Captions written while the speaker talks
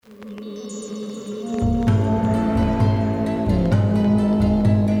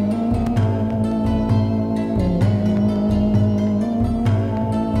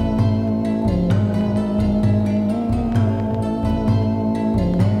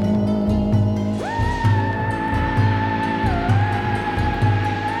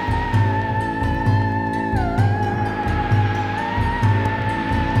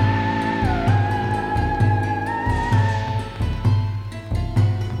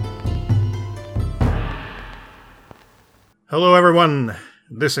Hello, everyone.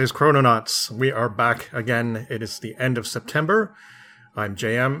 This is Chrononauts. We are back again. It is the end of September. I'm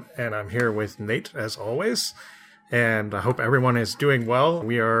JM, and I'm here with Nate, as always. And I hope everyone is doing well.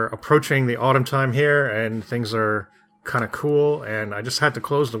 We are approaching the autumn time here, and things are kind of cool. And I just had to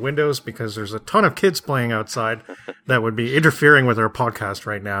close the windows because there's a ton of kids playing outside that would be interfering with our podcast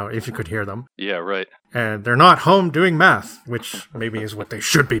right now, if you could hear them. Yeah, right. And they're not home doing math, which maybe is what they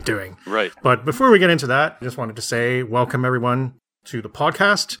should be doing. Right. But before we get into that, I just wanted to say welcome everyone to the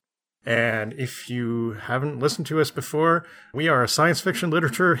podcast. And if you haven't listened to us before, we are a science fiction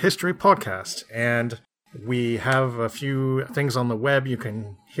literature history podcast. And we have a few things on the web. You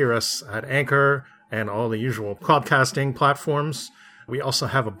can hear us at Anchor and all the usual podcasting platforms. We also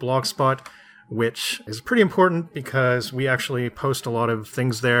have a blog spot, which is pretty important because we actually post a lot of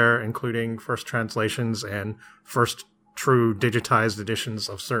things there, including first translations and first true digitized editions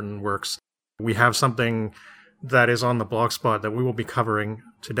of certain works. We have something that is on the blog spot that we will be covering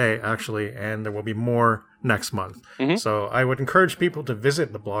today, actually, and there will be more next month. Mm-hmm. So I would encourage people to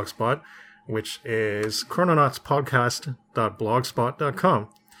visit the blog spot, which is chrononautspodcast.blogspot.com.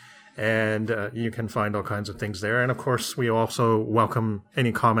 And you can find all kinds of things there. And of course, we also welcome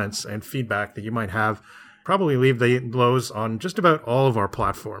any comments and feedback that you might have. Probably leave those on just about all of our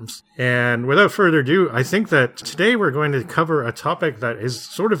platforms. And without further ado, I think that today we're going to cover a topic that is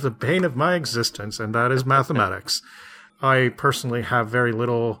sort of the bane of my existence, and that is mathematics. I personally have very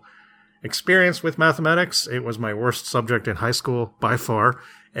little experience with mathematics. It was my worst subject in high school by far.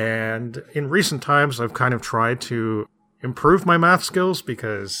 And in recent times, I've kind of tried to improve my math skills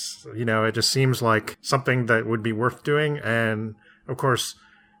because, it just seems like something that would be worth doing. And of course,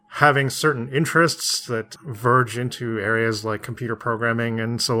 having certain interests that verge into areas like computer programming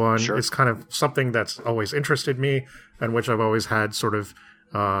and so on, Sure. is kind of something that's always interested me and which I've always had sort of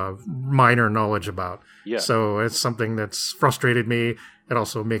minor knowledge about. Yeah. So it's something that's frustrated me. It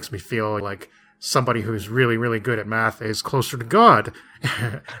also makes me feel like somebody who's really, really good at math is closer to God.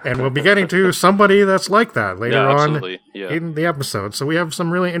 And we'll be getting to somebody that's like that later on in the episode. So we have some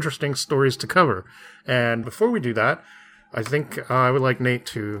really interesting stories to cover. And before we do that, I think I would like Nate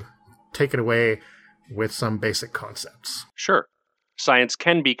to take it away with some basic concepts. Sure. Science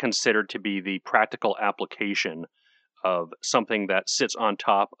can be considered to be the practical application of something that sits on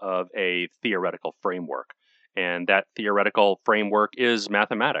top of a theoretical framework. And that theoretical framework is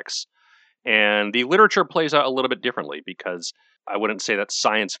mathematics. And the literature plays out a little bit differently because I wouldn't say that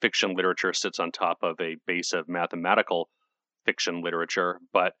science fiction literature sits on top of a base of mathematical fiction literature,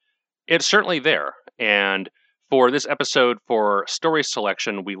 but it's certainly there. And for this episode, for story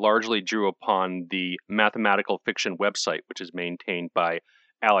selection, we largely drew upon the mathematical fiction website, which is maintained by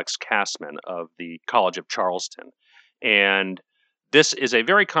Alex Kassman of the College of Charleston. And this is a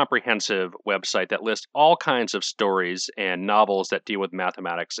very comprehensive website that lists all kinds of stories and novels that deal with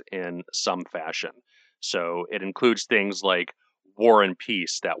mathematics in some fashion. So it includes things like War and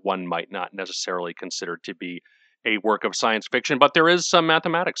Peace that one might not necessarily consider to be a work of science fiction, but there is some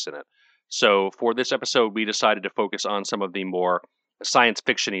mathematics in it. So for this episode, we decided to focus on some of the more science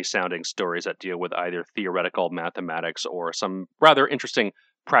fiction-y sounding stories that deal with either theoretical mathematics or some rather interesting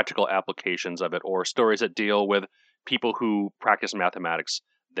practical applications of it, or stories that deal with people who practice mathematics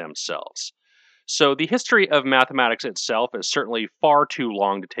themselves. So the history of mathematics itself is certainly far too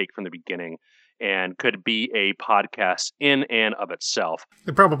long to take from the beginning and could be a podcast in and of itself.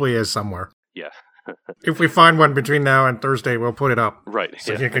 It probably is somewhere. Yeah. If we find one between now and Thursday, we'll put it up. Right.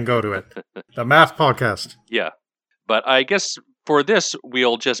 So you can go to it. The Math Podcast. Yeah. But I guess for this,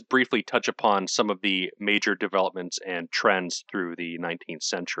 we'll just briefly touch upon some of the major developments and trends through the 19th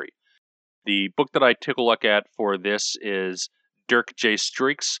century. The book that I took a look at for this is Dirk J.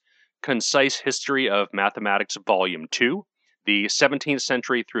 Streek's Concise History of Mathematics, Volume 2, the 17th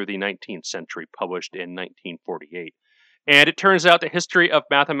century through the 19th century, published in 1948. And it turns out the history of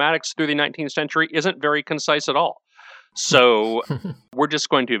mathematics through the 19th century isn't very concise at all. So we're just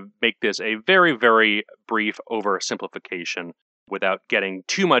going to make this a very, very brief oversimplification without getting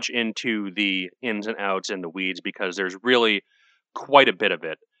too much into the ins and outs and the weeds, because there's really quite a bit of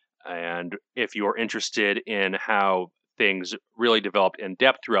it. And if you're interested in how things really developed in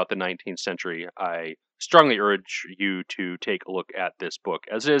depth throughout the 19th century, I strongly urge you to take a look at this book,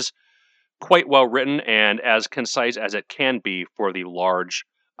 as it is quite well written and as concise as it can be for the large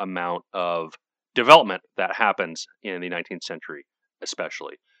amount of development that happens in the 19th century,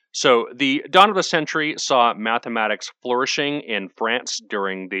 especially. So the dawn of the century saw mathematics flourishing in France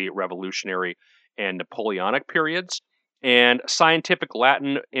during the Revolutionary and Napoleonic periods, and scientific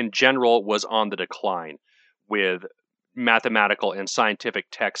Latin in general was on the decline, with mathematical and scientific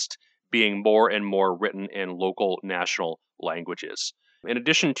text being more and more written in local national languages. In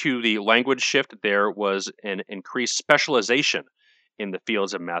addition to the language shift, there was an increased specialization in the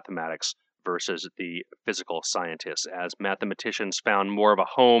fields of mathematics versus the physical scientists, as mathematicians found more of a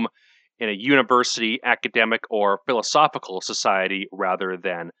home in a university, academic, or philosophical society rather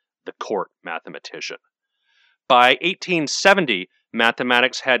than the court mathematician. By 1870,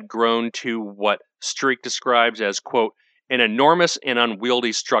 mathematics had grown to what Streeck describes as, quote, an enormous and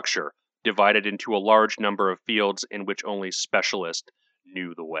unwieldy structure divided into a large number of fields in which only specialists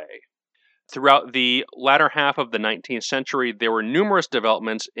knew the way. Throughout the latter half of the 19th century, there were numerous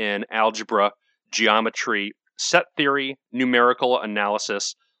developments in algebra, geometry, set theory, numerical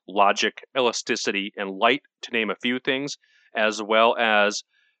analysis, logic, elasticity, and light, to name a few things, as well as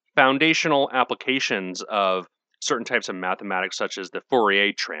foundational applications of certain types of mathematics, such as the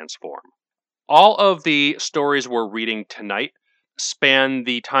Fourier transform. All of the stories we're reading tonight span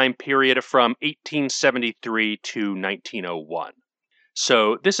the time period from 1873 to 1901.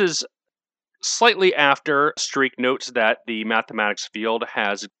 So this is slightly after Streeck notes that the mathematics field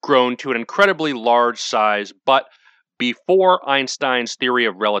has grown to an incredibly large size, but before Einstein's theory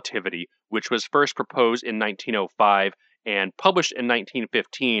of relativity, which was first proposed in 1905 and published in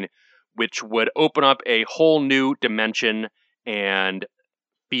 1915, which would open up a whole new dimension and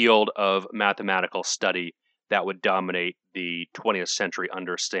field of mathematical study that would dominate the 20th century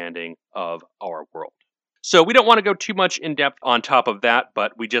understanding of our world. So we don't want to go too much in depth on top of that,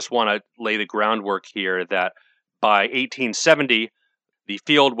 but we just want to lay the groundwork here that by 1870, the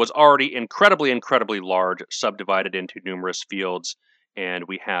field was already incredibly large, subdivided into numerous fields, and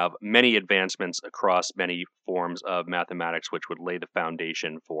we have many advancements across many forms of mathematics, which would lay the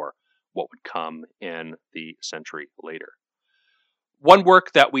foundation for what would come in the century later. One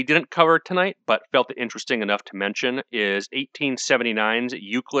work that we didn't cover tonight, but felt it interesting enough to mention, is 1879's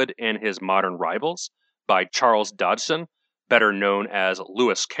Euclid and His Modern Rivals by Charles Dodson, better known as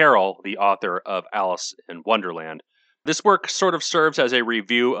Lewis Carroll, the author of Alice in Wonderland. This work sort of serves as a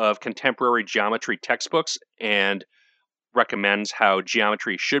review of contemporary geometry textbooks and recommends how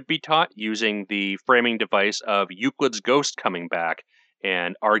geometry should be taught using the framing device of Euclid's ghost coming back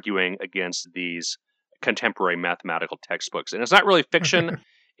and arguing against these contemporary mathematical textbooks. And it's not really fiction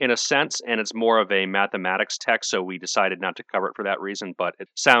in a sense, and it's more of a mathematics text, so we decided not to cover it for that reason, but it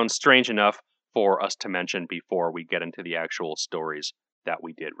sounds strange enough for us to mention before we get into the actual stories that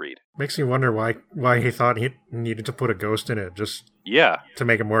we did read. Makes me wonder why he thought he needed to put a ghost in it, just to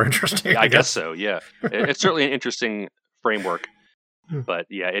make it more interesting. I guess so, yeah. It's certainly an interesting framework, but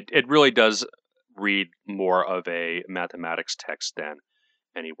yeah, it really does read more of a mathematics text than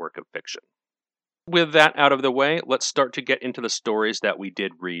any work of fiction. With that out of the way, let's start to get into the stories that we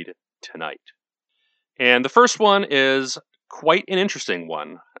did read tonight. And the first one is quite an interesting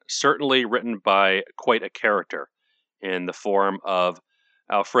one, certainly written by quite a character in the form of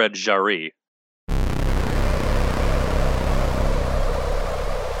Alfred Jarry.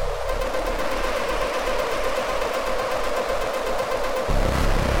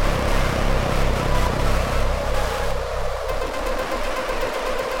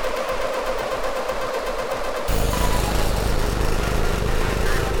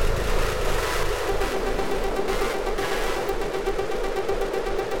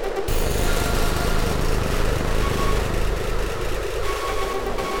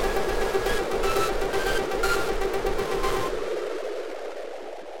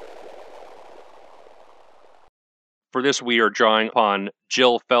 For this, we are drawing upon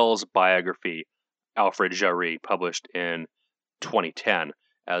Jill Fell's biography, Alfred Jarry, published in 2010,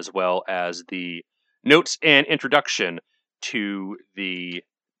 as well as the notes and introduction to the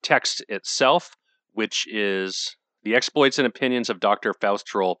text itself, which is The Exploits and Opinions of Dr.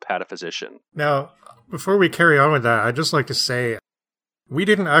 Fausterl, Pataphysician. Now, before we carry on with that, I'd just like to say, we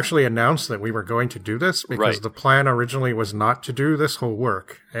didn't actually announce that we were going to do this, because the plan originally was not to do this whole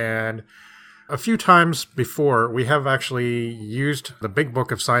work. And a few times before, we have actually used the Big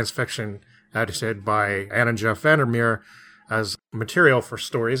Book of Science Fiction, edited by Anne and Jeff Vandermeer, as material for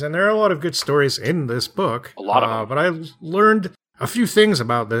stories. And there are a lot of good stories in this book. A lot of them. But I learned a few things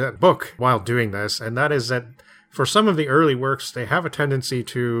about the book while doing this, and that is that for some of the early works, they have a tendency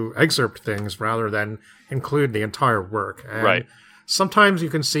to excerpt things rather than include the entire work. And sometimes you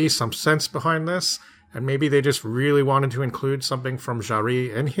can see some sense behind this, and maybe they just really wanted to include something from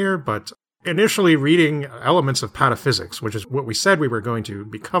Jarry in here, but initially reading elements of pataphysics, which is what we said we were going to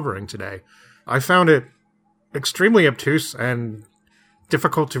be covering today, I found it extremely obtuse and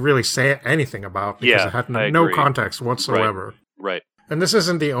difficult to really say anything about because it had no context whatsoever. Right. And this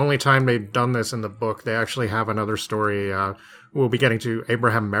isn't the only time they've done this in the book. They actually have another story we'll be getting to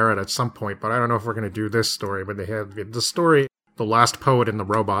Abraham Merritt at some point, but I don't know if we're going to do this story. But they have the story, The Last Poet and the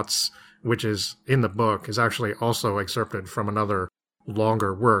Robots, which is in the book, is actually also excerpted from another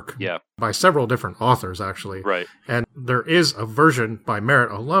longer work by several different authors, actually. Right. And there is a version by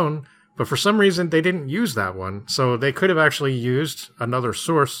Merritt alone, but for some reason they didn't use that one. So they could have actually used another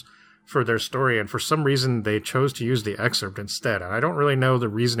source for their story, and for some reason they chose to use the excerpt instead. And I don't really know the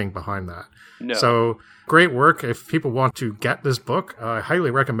reasoning behind that. No. So great work. If people want to get this book, I highly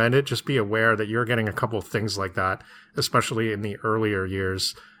recommend it. Just be aware that you're getting a couple of things like that, especially in the earlier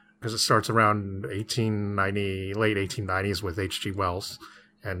years, because it starts around 1890, late 1890s with H.G. Wells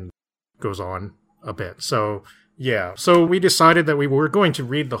and goes on a bit. So yeah, so we decided that we were going to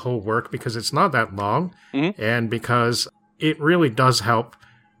read the whole work because it's not that long, and because it really does help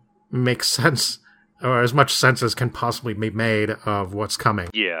make sense, or as much sense as can possibly be made, of what's coming.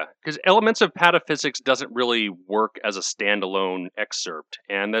 Yeah, because Elements of Pataphysics doesn't really work as a standalone excerpt.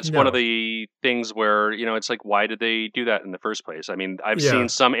 And that's one of the things where, it's like, why did they do that in the first place? I mean, I've seen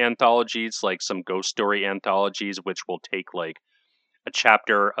some anthologies, like some ghost story anthologies, which will take like a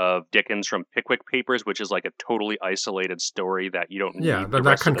chapter of Dickens from Pickwick Papers, which is like a totally isolated story that you don't need. Yeah,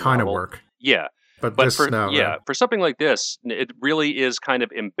 that can kind of work. Yeah. But for something like this, it really is kind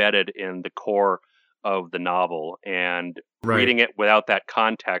of embedded in the core of the novel, and reading it without that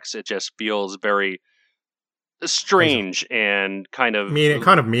context, it just feels very strange and kind of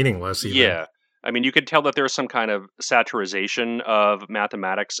meaningless. Even. Yeah, I mean, you could tell that there's some kind of satirization of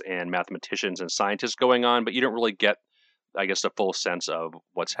mathematics and mathematicians and scientists going on, but you don't really get, I guess, the full sense of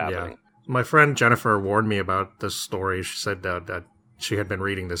what's happening. Yeah. My friend Jennifer warned me about this story. She said that she had been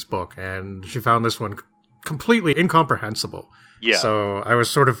reading this book, and she found this one completely incomprehensible. Yeah. So I was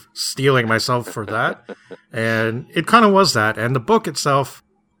sort of steeling myself for that, and it kind of was that. And the book itself,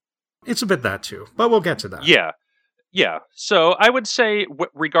 it's a bit that too, but we'll get to that. Yeah. Yeah. So I would say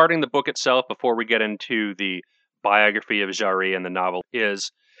regarding the book itself, before we get into the biography of Jarry and the novel,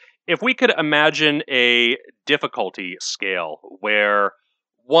 is if we could imagine a difficulty scale where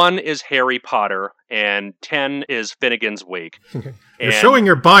 1 is Harry Potter and 10 is Finnegan's Wake. You're showing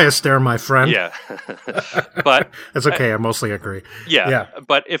your bias there, my friend. Yeah. But it's okay. I mostly agree. Yeah.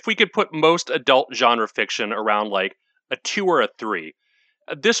 But if we could put most adult genre fiction around like a 2 or a 3,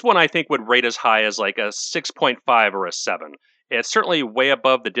 this one I think would rate as high as like a 6.5 or a 7. It's certainly way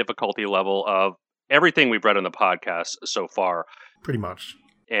above the difficulty level of everything we've read on the podcast so far. Pretty much.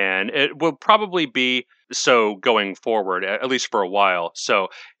 And it will probably be so going forward, at least for a while. So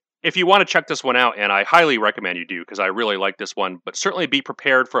if you want to check this one out, and I highly recommend you do, because I really like this one, but certainly be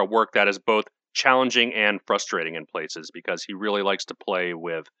prepared for a work that is both challenging and frustrating in places, because he really likes to play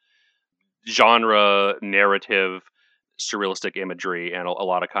with genre, narrative, surrealistic imagery, and a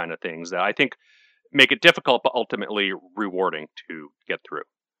lot of kind of things that I think make it difficult, but ultimately rewarding to get through.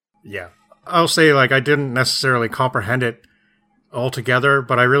 Yeah. I'll say, like, I didn't necessarily comprehend it altogether,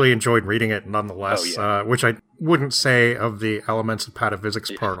 but I really enjoyed reading it nonetheless, which I wouldn't say of the Elements of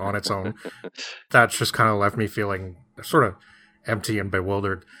Pataphysics part on its own. That just kind of left me feeling sort of empty and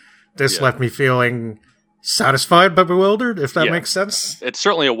bewildered. This left me feeling satisfied but bewildered, if that makes sense. It's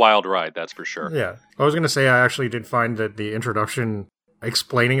certainly a wild ride, that's for sure. Yeah. I was going to say I actually did find that the introduction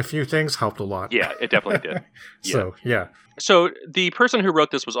explaining a few things helped a lot. Yeah, it definitely did. So the person who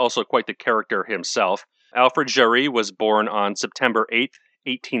wrote this was also quite the character himself. Alfred Jarry was born on September 8th,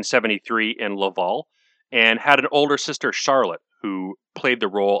 1873 in Laval, and had an older sister, Charlotte, who played the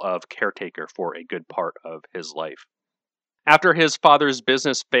role of caretaker for a good part of his life. After his father's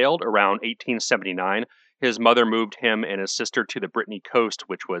business failed around 1879, his mother moved him and his sister to the Brittany coast,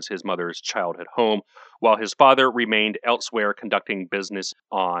 which was his mother's childhood home, while his father remained elsewhere conducting business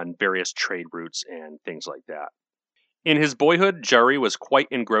on various trade routes and things like that. In his boyhood, Jarry was quite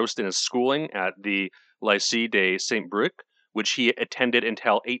engrossed in his schooling at the Lycée de Saint-Brieuc, which he attended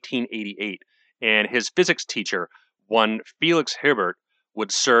until 1888, and his physics teacher, one Felix Hebert,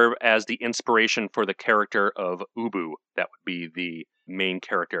 would serve as the inspiration for the character of Ubu, that would be the main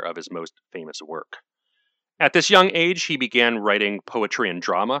character of his most famous work. At this young age, he began writing poetry and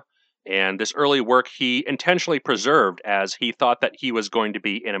drama, and this early work he intentionally preserved as he thought that he was going to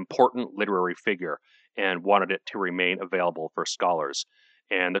be an important literary figure and wanted it to remain available for scholars.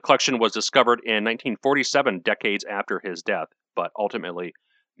 And the collection was discovered in 1947, decades after his death, but ultimately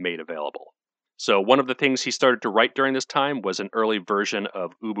made available. So one of the things he started to write during this time was an early version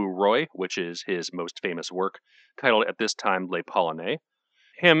of Ubu Roi, which is his most famous work, titled at this time Les Polonais.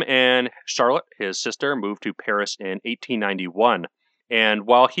 Him and Charlotte, his sister, moved to Paris in 1891, and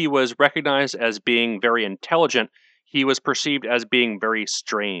while he was recognized as being very intelligent, he was perceived as being very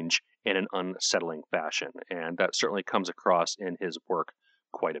strange in an unsettling fashion. And that certainly comes across in his work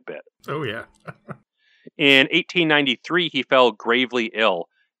quite a bit. Oh, yeah. In 1893, he fell gravely ill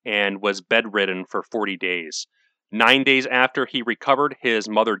and was bedridden for 40 days. 9 days after he recovered, his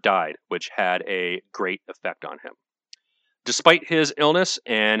mother died, which had a great effect on him. Despite his illness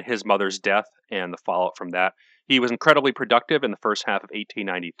and his mother's death and the fallout from that, he was incredibly productive in the first half of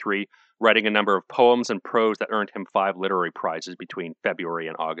 1893, writing a number of poems and prose that earned him 5 literary prizes between February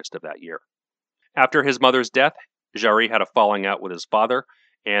and August of that year. After his mother's death, Jarry had a falling out with his father,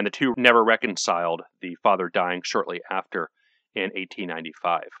 and the two never reconciled, the father dying shortly after in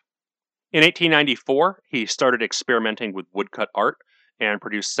 1895. In 1894, he started experimenting with woodcut art and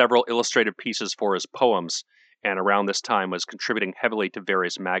produced several illustrated pieces for his poems, and around this time was contributing heavily to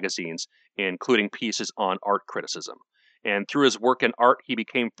various magazines, including pieces on art criticism. And through his work in art, he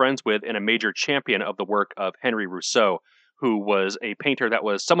became friends with and a major champion of the work of Henry Rousseau, who was a painter that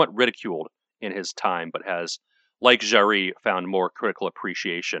was somewhat ridiculed in his time, but has, like Jarry, found more critical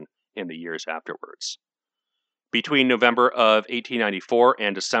appreciation in the years afterwards. Between November of 1894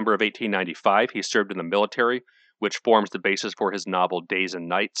 and December of 1895, he served in the military, which forms the basis for his novel Days and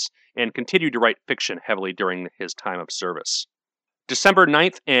Nights, and continued to write fiction heavily during his time of service. December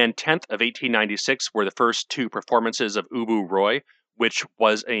 9th and 10th of 1896 were the first 2 performances of Ubu Roy, which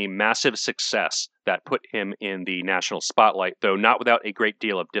was a massive success that put him in the national spotlight, though not without a great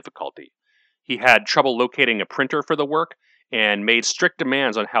deal of difficulty. He had trouble locating a printer for the work and made strict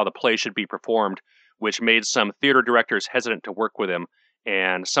demands on how the play should be performed, which made some theater directors hesitant to work with him,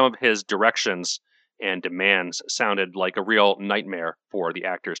 and some of his directions and demands sounded like a real nightmare for the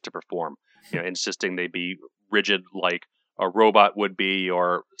actors to perform, insisting they be rigid like a robot would be,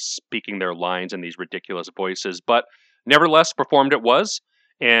 or speaking their lines in these ridiculous voices. But nevertheless, performed it was,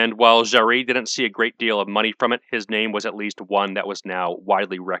 and while Jarry didn't see a great deal of money from it, his name was at least one that was now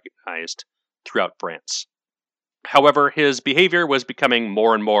widely recognized throughout France. However, his behavior was becoming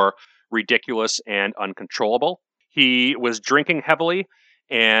more and more ridiculous and uncontrollable. He was drinking heavily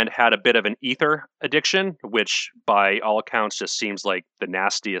and had a bit of an ether addiction, which by all accounts just seems like the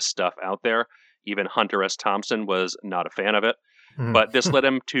nastiest stuff out there. Even Hunter S. Thompson was not a fan of it. But this led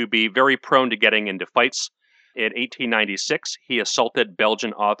him to be very prone to getting into fights. In 1896, he assaulted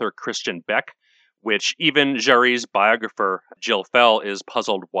Belgian author Christian Beck, which even Jarry's biographer, Jill Fell, is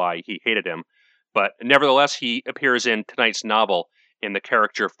puzzled why he hated him. But nevertheless, he appears in tonight's novel in the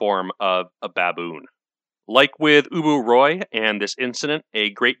character form of a baboon. Like with Ubu Roy and this incident,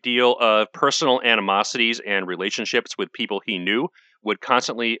 a great deal of personal animosities and relationships with people he knew would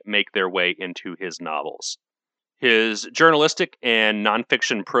constantly make their way into his novels. His journalistic and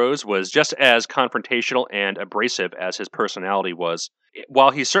nonfiction prose was just as confrontational and abrasive as his personality was. While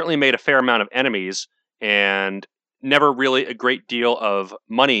he certainly made a fair amount of enemies and never really a great deal of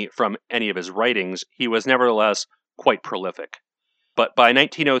money from any of his writings, he was nevertheless quite prolific. But by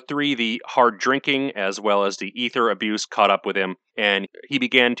 1903, the hard drinking as well as the ether abuse caught up with him, and he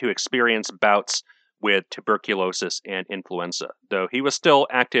began to experience bouts with tuberculosis and influenza, though he was still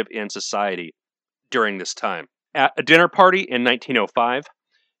active in society during this time. At a dinner party in 1905,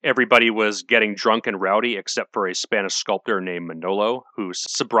 everybody was getting drunk and rowdy except for a Spanish sculptor named Manolo, whose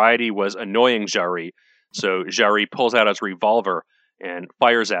sobriety was annoying Jarry, so Jarry pulls out his revolver and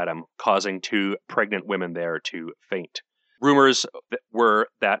fires at him, causing 2 pregnant women there to faint. Rumors were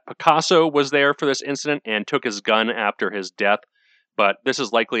that Picasso was there for this incident and took his gun after his death, but this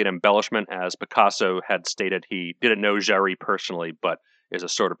is likely an embellishment, as Picasso had stated he didn't know Jarry personally, but is a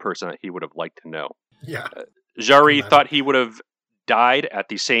sort of person that he would have liked to know. Yeah. Jarry thought he would have died at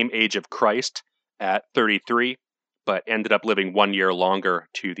the same age of Christ at 33, but ended up living 1 year longer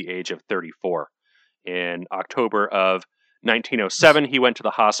to the age of 34. In October of 1907, he went to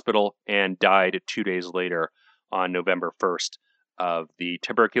the hospital and died 2 days later on November 1st of the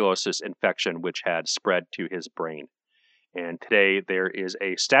tuberculosis infection which had spread to his brain. And today there is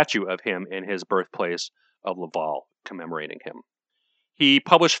a statue of him in his birthplace of Laval commemorating him. He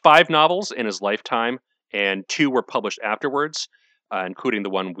published 5 novels in his lifetime, and 2 were published afterwards, including the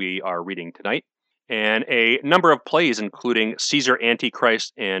one we are reading tonight, and a number of plays, including Caesar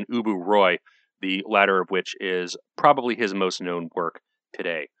Antichrist and Ubu Roy, the latter of which is probably his most known work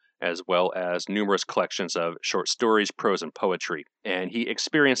today, as well as numerous collections of short stories, prose, and poetry. And he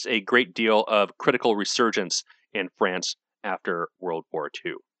experienced a great deal of critical resurgence in France after World War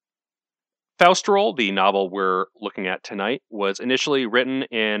II. Fausterol, the novel we're looking at tonight, was initially written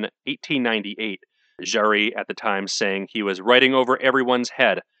in 1898. Jarry at the time saying he was writing over everyone's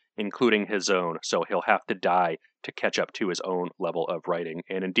head, including his own, so he'll have to die to catch up to his own level of writing.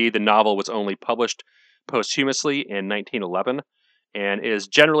 And indeed, the novel was only published posthumously in 1911, and is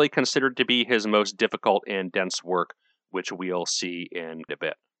generally considered to be his most difficult and dense work, which we'll see in a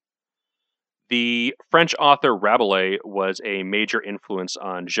bit. The French author Rabelais was a major influence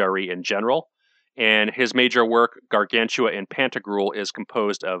on Jarry in general, and his major work, Gargantua and Pantagruel, is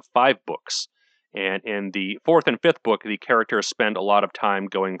composed of 5 books. And in the 4th and 5th book, the characters spend a lot of time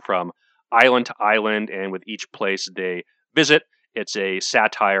going from island to island, and with each place they visit, it's a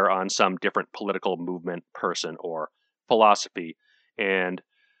satire on some different political movement, person, or philosophy. And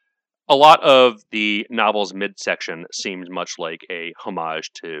a lot of the novel's midsection seems much like a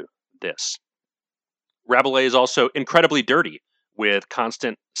homage to this. Rabelais is also incredibly dirty, with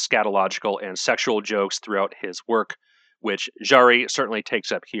constant scatological and sexual jokes throughout his work, which Jarry certainly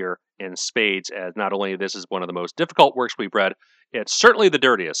takes up here in spades, as not only this is one of the most difficult works we've read, it's certainly the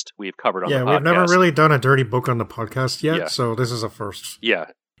dirtiest we've covered on the podcast. Yeah, we've never really done a dirty book on the podcast yet, so this is a first. Yeah.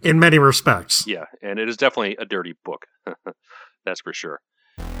 In many respects. Yeah, and it is definitely a dirty book. That's for sure.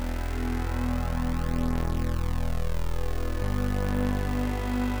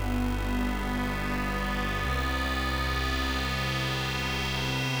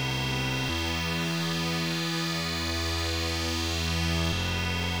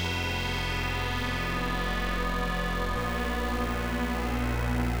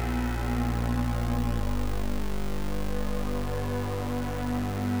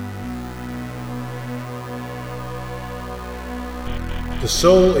 The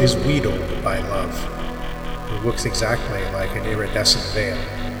soul is wheedled by love. It looks exactly like an iridescent veil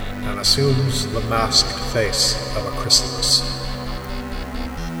and assumes the masked face of a chrysalis.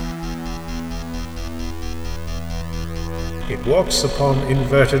 It walks upon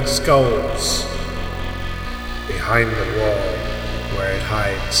inverted skulls. Behind the wall, where it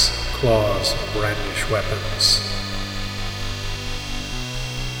hides, claws brandish weapons.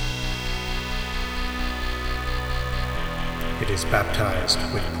 It is baptized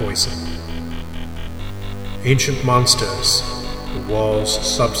with poison. Ancient monsters, the wall's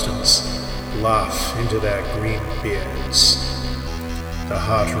substance, laugh into their green beards. The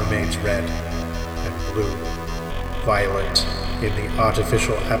heart remains red and blue, violet in the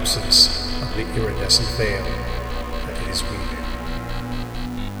artificial absence of the iridescent veil that it is weaving.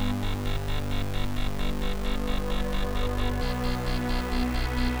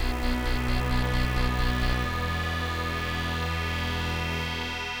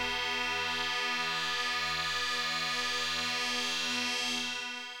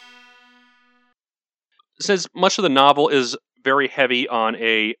 Since much of the novel is very heavy on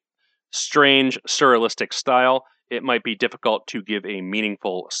a strange, surrealistic style, it might be difficult to give a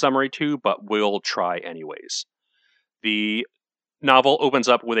meaningful summary to, but we'll try anyways. The novel opens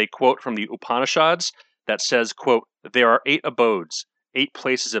up with a quote from the Upanishads that says, quote, "There are 8 abodes, 8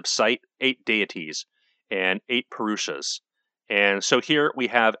 places of sight, 8 deities, and 8 Purushas." And so here we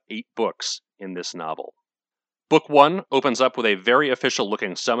have 8 books in this novel. Book 1 opens up with a very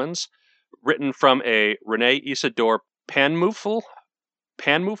official-looking summons, written from a René Isidore Panmouffel.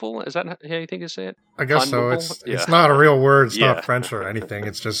 Panmouffel? Is that how you think you say it? I guess so. It's not a real word. It's not French or anything.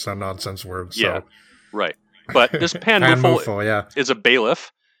 It's just a nonsense word. So. Yeah, right. But this Panmouffel is a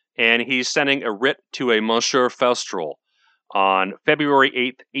bailiff, and he's sending a writ to a Monsieur Faustrol on February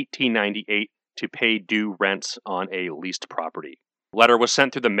 8th, 1898, to pay due rents on a leased property. Letter was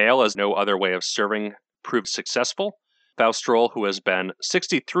sent through the mail as no other way of serving proved successful. Faustrol, who has been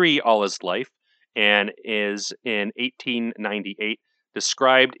 63 all his life and is in 1898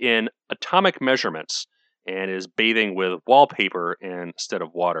 described in atomic measurements and is bathing with wallpaper instead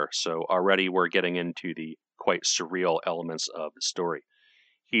of water. So already we're getting into the quite surreal elements of the story.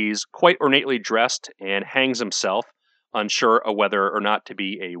 He's quite ornately dressed and hangs himself, unsure of whether or not to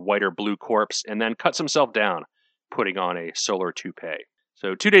be a white or blue corpse, and then cuts himself down, putting on a solar toupee.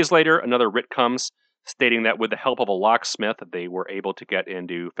 So 2 days later, another writ comes, stating that with the help of a locksmith, they were able to get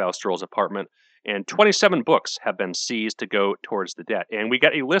into Faustrol's apartment, and 27 books have been seized to go towards the debt. And we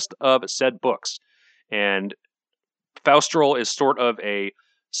get a list of said books. And Faustrol is sort of a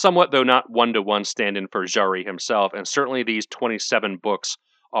somewhat, though not one-to-one, stand-in for Jarry himself, and certainly these 27 books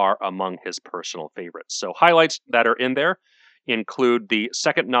are among his personal favorites. So highlights that are in there include the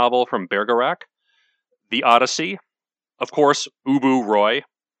second novel from Bergerac, The Odyssey, of course, Ubu Roi,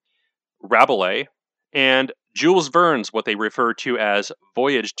 Rabelais, and Jules Verne's what they refer to as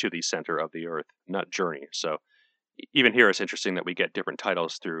Voyage to the Center of the Earth, not Journey. So even here it's interesting that we get different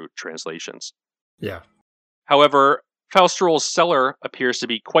titles through translations. Yeah. However, Faustrol's cellar appears to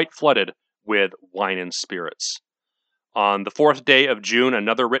be quite flooded with wine and spirits. On the 4th day of June,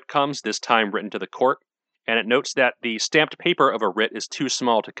 another writ comes, this time written to the court, and it notes that the stamped paper of a writ is too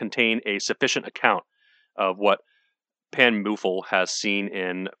small to contain a sufficient account of what Pan Muffel has seen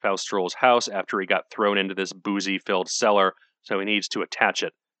in Faustrol's house after he got thrown into this boozy-filled cellar, so he needs to attach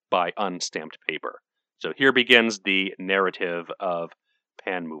it by unstamped paper. So here begins the narrative of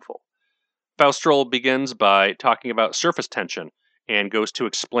Pan Muffel. Faustrol begins by talking about surface tension and goes to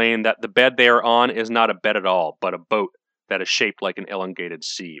explain that the bed they are on is not a bed at all, but a boat that is shaped like an elongated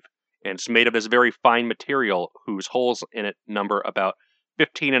sieve. And it's made of this very fine material whose holes in it number about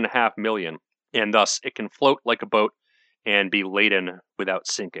 15.5 million, and thus it can float like a boat and be laden without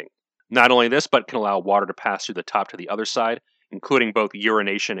sinking. Not only this, but can allow water to pass through the top to the other side, including both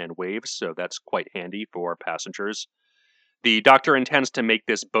urination and waves, so that's quite handy for passengers. The doctor intends to make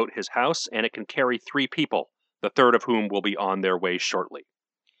this boat his house, and it can carry 3 people, the third of whom will be on their way shortly.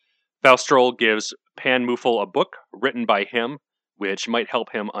 Faustrol gives Pan Muffel a book written by him, which might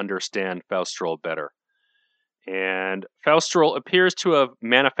help him understand Faustrol better. And Faustrol appears to have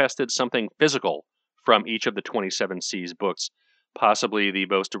manifested something physical from each of the 27 Seas books. Possibly the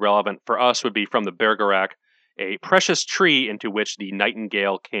most relevant for us would be from the Bergerac, a precious tree into which the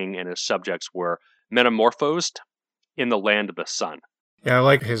Nightingale King and his subjects were metamorphosed in the land of the sun. Yeah, I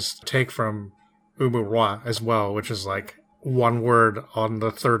like his take from Ubu Roi as well, which is like one word on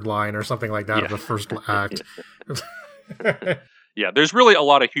the 3rd line or something like that of the first act. Yeah, there's really a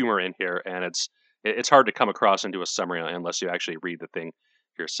lot of humor in here, and it's hard to come across into a summary unless you actually read the thing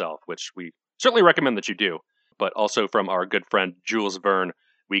yourself, which we certainly recommend that you do. But also from our good friend Jules Verne,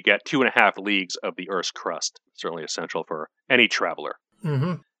 we get 2.5 leagues of the Earth's crust. Certainly essential for any traveler.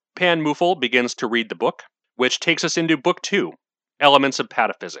 Mm-hmm. Pan Muffel begins to read the book, which takes us into Book 2, Elements of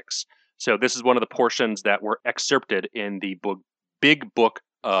Pataphysics. So this is one of the portions that were excerpted in the big book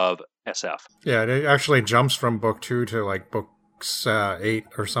of SF. Yeah, it actually jumps from Book 2 to like Book 8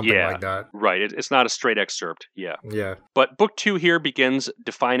 or something like that. Right. It's not a straight excerpt. Yeah. Yeah. But Book 2 here begins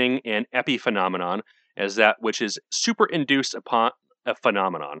defining an epiphenomenon as that which is superinduced upon a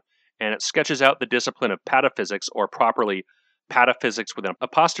phenomenon, and it sketches out the discipline of pataphysics, or properly pataphysics with an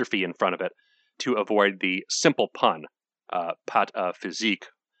apostrophe in front of it, to avoid the simple pun, pataphysique,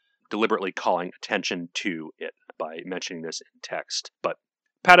 deliberately calling attention to it by mentioning this in text. But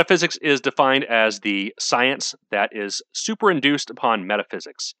pataphysics is defined as the science that is superinduced upon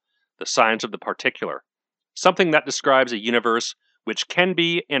metaphysics, the science of the particular, something that describes a universe which can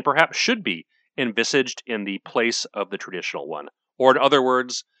be, and perhaps should be, envisaged in the place of the traditional one. Or in other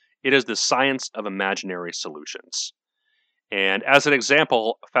words, it is the science of imaginary solutions. And as an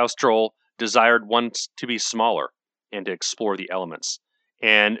example, Faustrol desired one to be smaller and to explore the elements.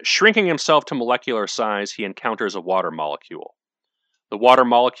 And shrinking himself to molecular size, he encounters a water molecule. The water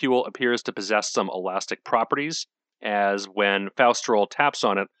molecule appears to possess some elastic properties, as when Faustrol taps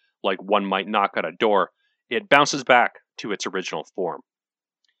on it, like one might knock on a door, it bounces back to its original form.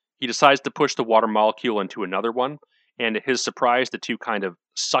 He decides to push the water molecule into another one, and to his surprise, the two kind of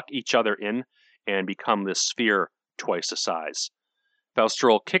suck each other in and become this sphere twice the size.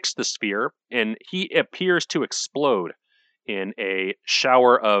 Faustrol kicks the sphere, and he appears to explode in a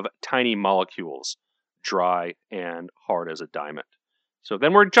shower of tiny molecules, dry and hard as a diamond. So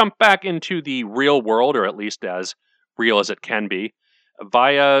then we're jumped back into the real world, or at least as real as it can be,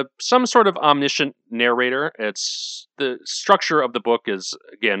 via some sort of omniscient narrator. The structure of the book is,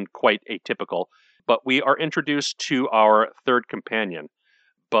 again, quite atypical, but we are introduced to our third companion,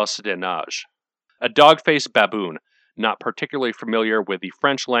 Bus de Nage, a dog-faced baboon, not particularly familiar with the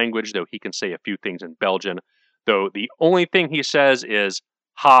French language, though he can say a few things in Belgian, though the only thing he says is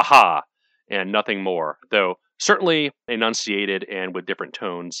ha ha and nothing more, though certainly enunciated and with different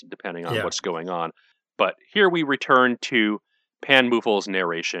tones depending on what's going on. But here we return to Pan Muffel's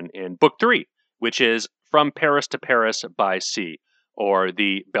narration in Book 3, which is From Paris to Paris by Sea, or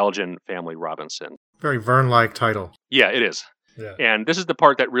The Belgian Family Robinson. Very Verne-like title. Yeah, it is. Yeah. And this is the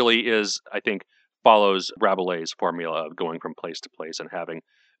part that really is, I think, follows Rabelais' formula of going from place to place and having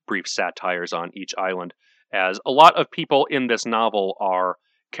brief satires on each island, as a lot of people in this novel are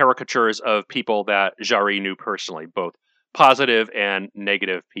caricatures of people that Jarry knew personally, both positive and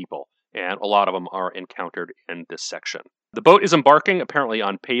negative people, and a lot of them are encountered in this section. The boat is embarking apparently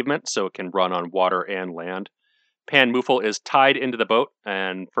on pavement, so it can run on water and land. Pan Muffel is tied into the boat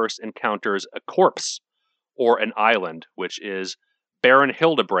and first encounters a corpse, or an island, which is Baron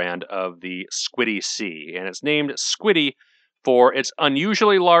Hildebrand of the Squiddy Sea, and it's named Squiddy for its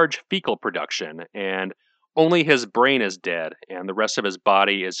unusually large fecal production, and only his brain is dead, and the rest of his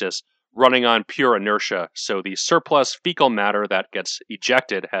body is just running on pure inertia, so the surplus fecal matter that gets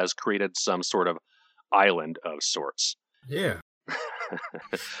ejected has created some sort of island of sorts. Yeah.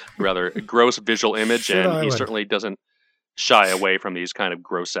 Rather gross visual image, Shit and island. he certainly doesn't shy away from these kind of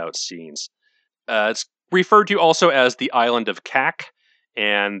gross out scenes. It's referred to also as the island of Kak,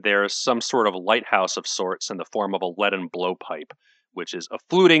 and there's some sort of lighthouse of sorts in the form of a leaden blowpipe, which is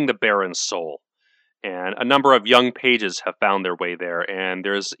affluting the Baron's soul. And a number of young pages have found their way there, and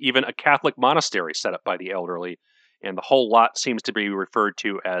there's even a Catholic monastery set up by the elderly, and the whole lot seems to be referred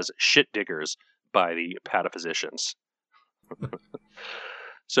to as shit diggers by the pataphysicians.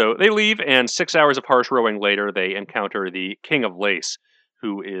 So they leave, and 6 hours of harsh rowing later, they encounter the King of Lace,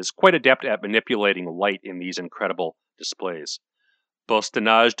 who is quite adept at manipulating light in these incredible displays.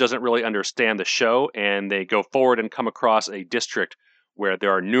 Bostanage doesn't really understand the show, and they go forward and come across a district where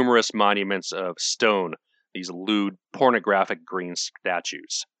there are numerous monuments of stone, these lewd, pornographic green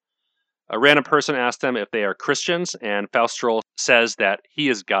statues. A random person asks them if they are Christians, and Faustrol says that he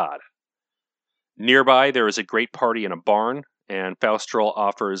is God. Nearby, there is a great party in a barn, and Faustrol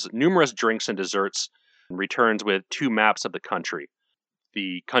offers numerous drinks and desserts and returns with 2 maps of the country.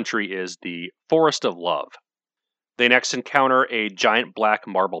 The country is the Forest of Love. They next encounter a giant black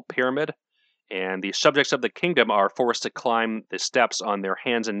marble pyramid, and the subjects of the kingdom are forced to climb the steps on their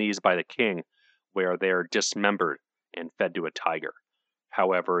hands and knees by the king, where they are dismembered and fed to a tiger.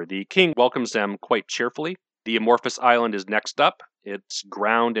 However, the king welcomes them quite cheerfully. The amorphous island is next up. Its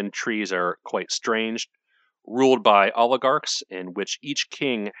ground and trees are quite strange, ruled by oligarchs, in which each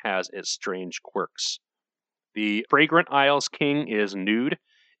king has its strange quirks. The Fragrant Isles king is nude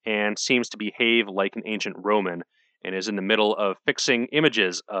and seems to behave like an ancient Roman, and is in the middle of fixing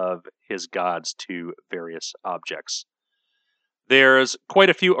images of his gods to various objects. There's quite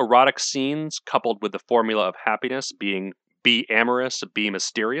a few erotic scenes coupled with the formula of happiness being be amorous, be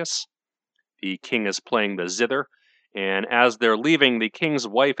mysterious. The king is playing the zither, and as they're leaving, the king's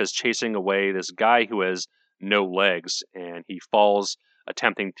wife is chasing away this guy who has no legs, and he falls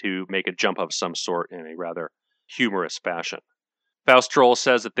attempting to make a jump of some sort in a rather humorous fashion. Faustrol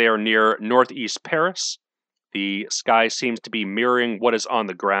says that they are near northeast Paris. The sky seems to be mirroring what is on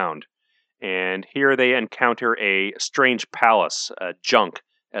the ground, and here they encounter a strange palace, a junk,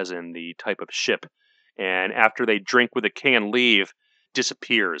 as in the type of ship, and after they drink with the king and leave,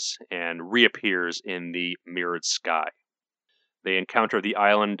 disappears and reappears in the mirrored sky. They encounter the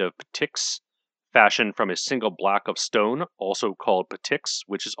island of Patix, fashioned from a single block of stone, also called Patix,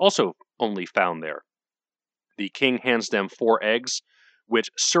 which is also only found there. The king hands them 4 eggs, which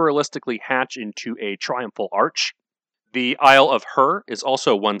surrealistically hatch into a triumphal arch. The Isle of Her is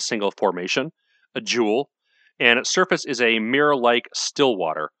also one single formation, a jewel, and its surface is a mirror-like still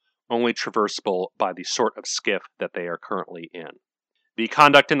water, only traversable by the sort of skiff that they are currently in. The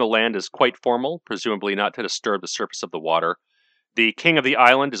conduct in the land is quite formal, presumably not to disturb the surface of the water. The king of the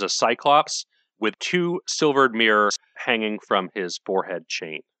island is a cyclops, with 2 silvered mirrors hanging from his forehead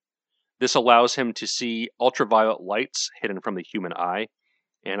chain. This allows him to see ultraviolet lights hidden from the human eye,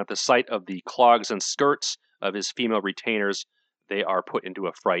 and at the sight of the clogs and skirts of his female retainers, they are put into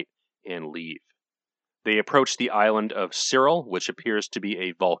a fright and leave. They approach the island of Cyril, which appears to be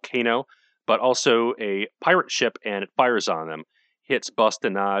a volcano, but also a pirate ship, and it fires on them, hits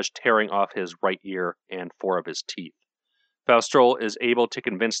Bostanage, tearing off his right ear and 4 of his teeth. Faustrol is able to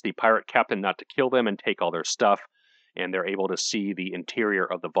convince the pirate captain not to kill them and take all their stuff, and they're able to see the interior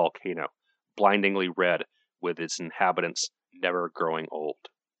of the volcano, blindingly red, with its inhabitants never growing old.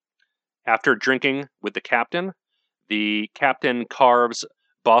 After drinking with the captain carves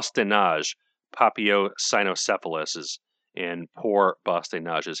Bostanage, Papio Cynocephalus, in poor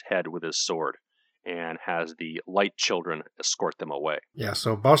Bostanage's head with his sword, and has the light children escort them away. Yeah,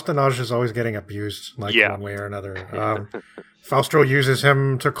 so Bostanage is always getting abused, one way or another. Faustrol uses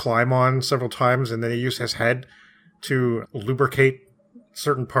him to climb on several times, and then he uses his head to lubricate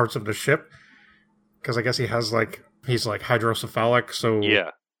certain parts of the ship, because I guess he's hydrocephalic, so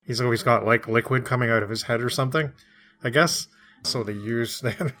he's always got liquid coming out of his head or something, I guess. So they use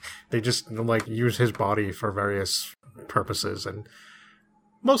his body for various purposes, and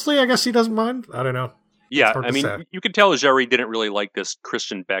mostly I guess he doesn't mind. I don't know. Yeah, I mean, you can tell Jarry didn't really like this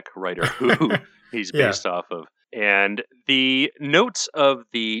Christian Beck writer who he's based off of. And the notes of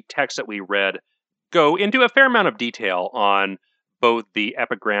the text that we read go into a fair amount of detail on both the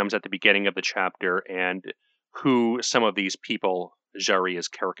epigrams at the beginning of the chapter and who some of these people Jarry is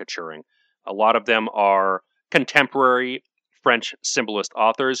caricaturing. A lot of them are contemporary French symbolist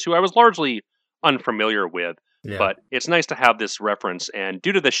authors who I was largely unfamiliar with, but it's nice to have this reference, and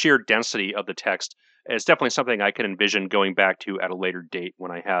due to the sheer density of the text, it's definitely something I can envision going back to at a later date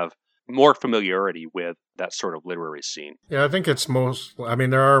when I have more familiarity with that sort of literary scene. Yeah, I think it's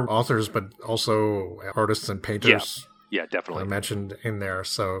there are authors, but also artists and painters. Yeah, definitely. Mentioned in there.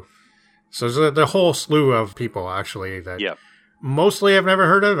 So there's the whole slew of people, actually, that mostly I've never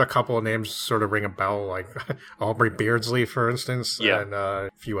heard of. A couple of names sort of ring a bell, like Aubrey Beardsley, for instance, and a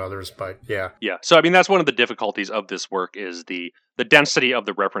few others, but yeah. Yeah, so I mean, that's one of the difficulties of this work is the density of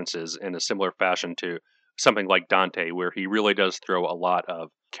the references in a similar fashion to something like Dante, where he really does throw a lot of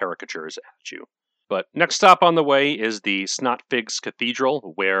caricatures at you. But next stop on the way is the Snotfigs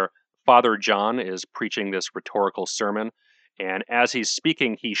Cathedral, where Father John is preaching this rhetorical sermon, and as he's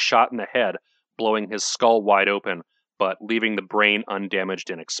speaking, he's shot in the head, blowing his skull wide open, but leaving the brain undamaged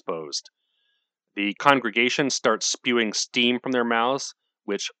and exposed. The congregation starts spewing steam from their mouths,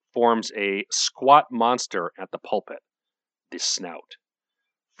 which forms a squat monster at the pulpit, the snout.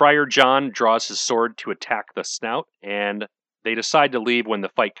 Friar John draws his sword to attack the snout, and they decide to leave when the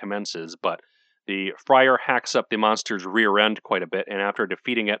fight commences, but the friar hacks up the monster's rear end quite a bit, and after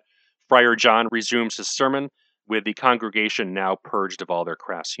defeating it, Friar John resumes his sermon, with the congregation now purged of all their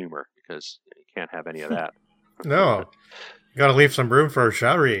crass humor, because you can't have any of that. No. You gotta leave some room for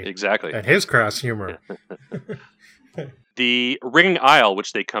Shari. Exactly. And his crass humor. The ringing aisle,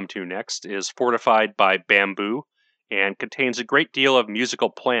 which they come to next, is fortified by bamboo and contains a great deal of musical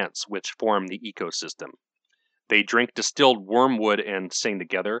plants which form the ecosystem. They drink distilled wormwood and sing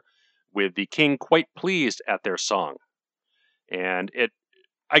together, with the king quite pleased at their song. And it,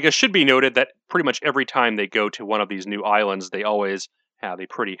 I guess, should be noted that pretty much every time they go to one of these new islands, they always have a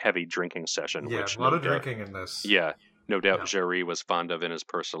pretty heavy drinking session. Yeah, which a lot of drinking in this. Yeah, no doubt Jarry was fond of in his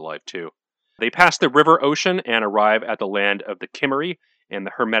personal life, too. They pass the river ocean and arrive at the land of the Kimmery and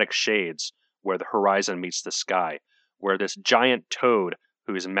the Hermetic Shades, where the horizon meets the sky, where this giant toad,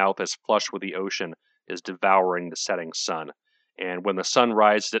 whose mouth is flush with the ocean, is devouring the setting sun. And when the sun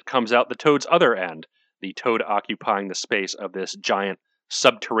rises, it comes out the toad's other end, the toad occupying the space of this giant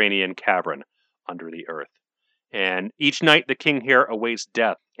subterranean cavern under the earth. And each night the king here awaits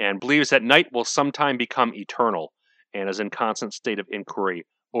death, and believes that night will sometime become eternal, and is in constant state of inquiry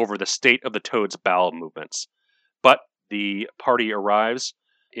over the state of the toad's bowel movements. But the party arrives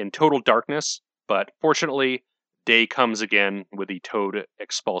in total darkness, but fortunately, day comes again with the toad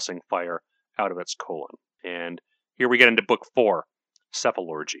expulsing fire out of its colon. And here we get into Book 4,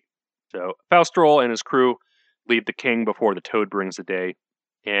 Cephalorgy. So Faustral and his crew leave the king before the toad brings the day,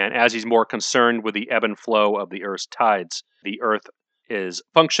 and as he's more concerned with the ebb and flow of the Earth's tides, the Earth is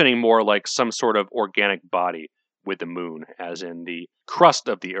functioning more like some sort of organic body with the moon, as in the crust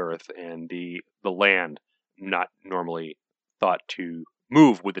of the Earth and the land not normally thought to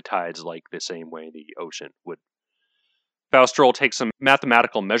move with the tides like the same way the ocean would. Faustral takes some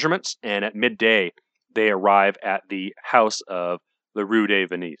mathematical measurements, and at midday, they arrive at the house of the Rue de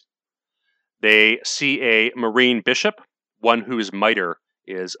Venise. They see a marine bishop, one whose mitre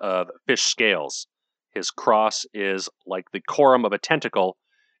is of fish scales. His cross is like the corum of a tentacle,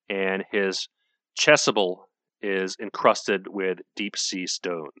 and his chasuble is encrusted with deep-sea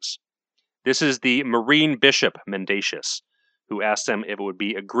stones. This is the marine bishop, Mendacious, who asks them if it would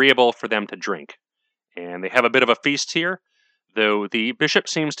be agreeable for them to drink. And they have a bit of a feast here, though the bishop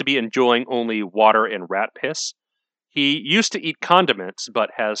seems to be enjoying only water and rat piss. He used to eat condiments,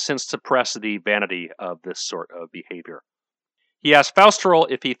 but has since suppressed the vanity of this sort of behavior. He asks Faustral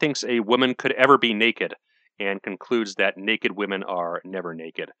if he thinks a woman could ever be naked, and concludes that naked women are never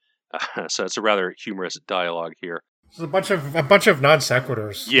naked. So it's a rather humorous dialogue here. There's a bunch of non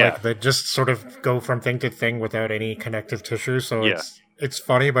sequiturs. Yeah. Like, that just sort of go from thing to thing without any connective tissue. So it's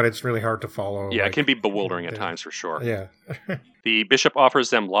funny, but it's really hard to follow. Yeah, it can be bewildering at times for sure. Yeah. The bishop offers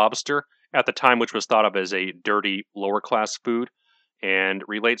them lobster, at the time which was thought of as a dirty lower class food, and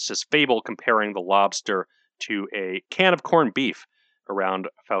relates this fable comparing the lobster to a can of corned beef around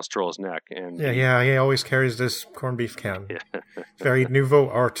Faustral's neck. And he always carries this corned beef can. Very nouveau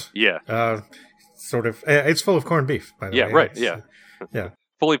art. Yeah. Sort of. It's full of corned beef, by the way. Yeah, right, yeah. Yeah.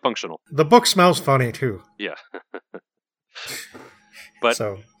 Fully functional. The book smells funny, too. Yeah. But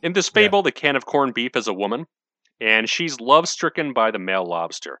in this fable, the can of corned beef is a woman, and she's love-stricken by the male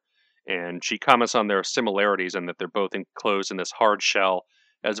lobster. And she comments on their similarities and that they're both enclosed in this hard shell,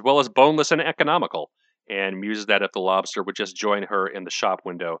 as well as boneless and economical, and muses that if the lobster would just join her in the shop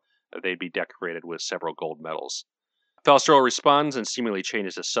window, they'd be decorated with several gold medals. Faustral responds and seemingly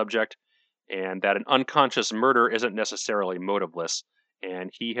changes the subject, and that an unconscious murder isn't necessarily motiveless, and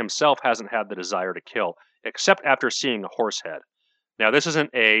he himself hasn't had the desire to kill, except after seeing a horse head. Now, this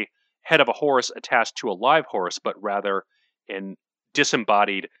isn't a head of a horse attached to a live horse, but rather an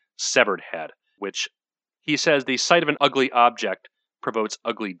disembodied, severed head, which he says the sight of an ugly object provokes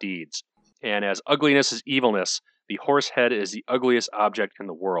ugly deeds. And as ugliness is evilness, the horse head is the ugliest object in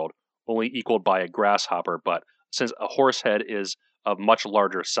the world, only equaled by a grasshopper, but since a horse head is of much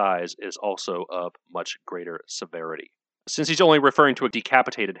larger size, is also of much greater severity. Since he's only referring to a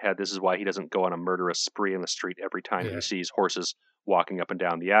decapitated head, this is why he doesn't go on a murderous spree in the street every time Yeah. he sees horses walking up and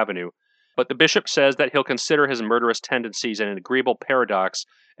down the avenue. But the bishop says that he'll consider his murderous tendencies an agreeable paradox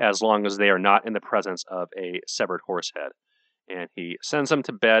as long as they are not in the presence of a severed horse head. And he sends them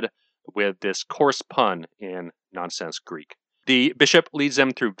to bed with this coarse pun in nonsense Greek. The bishop leads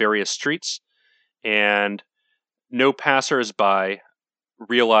them through various streets, and no passers-by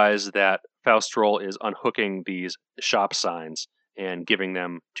realize that Faustrol is unhooking these shop signs and giving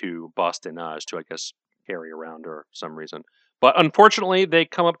them to Bastinages to, I guess, carry around or some reason. But unfortunately, they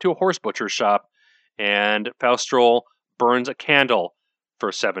come up to a horse butcher's shop, and Faustrol burns a candle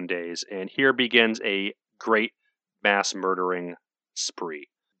for 7 days, and here begins a great mass murdering spree.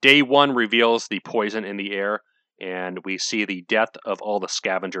 Day 1 reveals the poison in the air, and we see the death of all the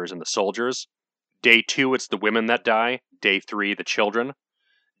scavengers and the soldiers. Day 2, it's the women that die. Day 3, the children.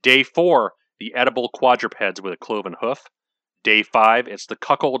 Day 4, the edible quadrupeds with a cloven hoof. Day 5, it's the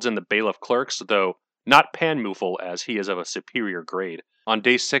cuckolds and the bailiff clerks, though not Panmuffel, as he is of a superior grade. On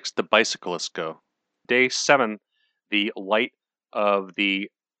day 6, the bicyclists go. Day 7, the light of the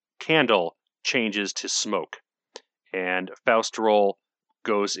candle changes to smoke, and Faustrol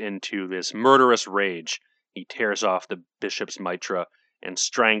goes into this murderous rage. He tears off the bishop's mitre and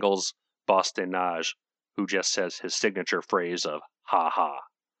strangles Bastinages, who just says his signature phrase of "ha ha."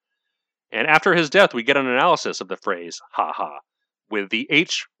 And after his death, we get an analysis of the phrase "ha ha," with the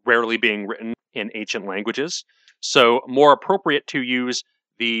H rarely being written in ancient languages, so more appropriate to use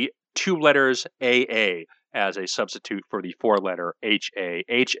the 2 letters AA as a substitute for the 4-letter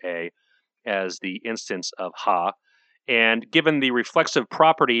HA as the instance of ha. And given the reflexive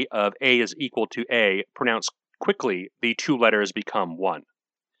property of A is equal to A, pronounced quickly, the 2 letters become 1.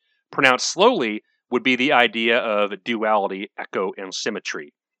 Pronounced slowly would be the idea of duality, echo, and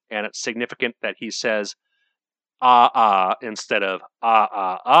symmetry. And it's significant that he says ah instead of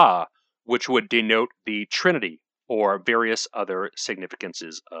ah, which would denote the trinity or various other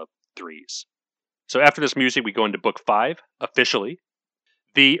significances of threes. So after this music, we go into Book 5, officially.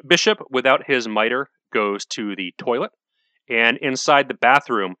 The bishop, without his mitre, goes to the toilet, and inside the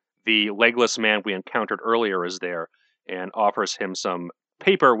bathroom, the legless man we encountered earlier is there and offers him some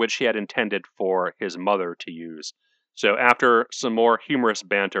paper which he had intended for his mother to use. So after some more humorous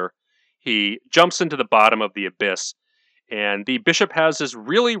banter, he jumps into the bottom of the abyss, and the bishop has this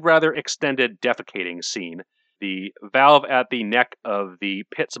really rather extended defecating scene. The valve at the neck of the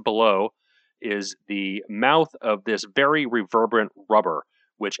pits below is the mouth of this very reverberant rubber,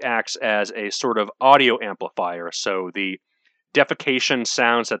 which acts as a sort of audio amplifier. So the defecation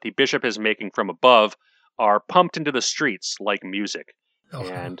sounds that the bishop is making from above are pumped into the streets like music.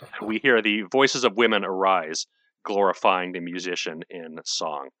 And we hear the voices of women arise, glorifying the musician in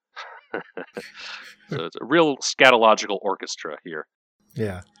song. So it's a real scatological orchestra here.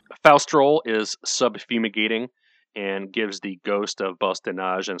 Yeah. Faustrol is subfumigating and gives the ghost of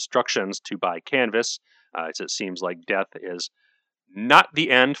Bastinages instructions to buy canvas, as it seems like death is not the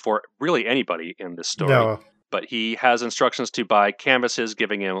end for really anybody in this story. No. But he has instructions to buy canvases,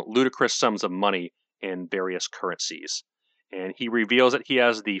 giving him ludicrous sums of money in various currencies. And he reveals that he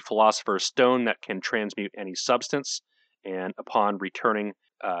has the Philosopher's Stone that can transmute any substance, and upon returning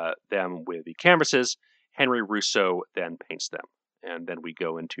them with the canvases, Henry Rousseau then paints them. And then we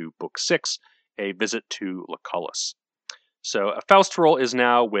go into Book 6, A Visit to Lucullus. So Faustrol is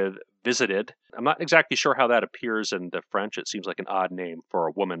now with Visited. I'm not exactly sure how that appears in the French. It seems like an odd name for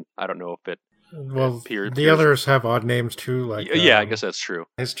a woman. I don't know if it appears. The others have odd names too. Like yeah, I guess that's true.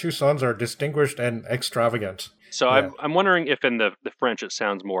 His 2 sons are distinguished and extravagant. So yeah. I'm wondering if in the French it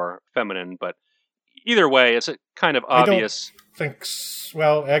sounds more feminine, but either way, it's a kind of obvious.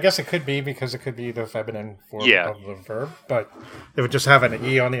 Well, I guess it could be because it could be the feminine form of the verb, but it would just have an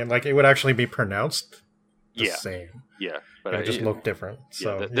E on the end. Like, it would actually be pronounced the same. Yeah. But it just look different.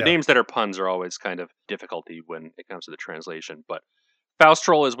 So the names that are puns are always kind of difficulty when it comes to the translation. But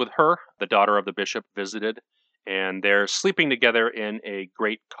Faustrol is with her, the daughter of the bishop, Visited, and they're sleeping together in a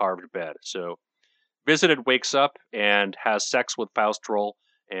great carved bed. So Visited wakes up and has sex with Faustrol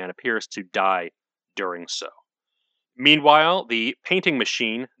and appears to die during so. Meanwhile, the painting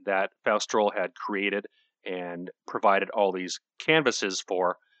machine that Faustrol had created and provided all these canvases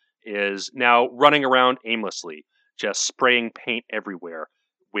for is now running around aimlessly, just spraying paint everywhere,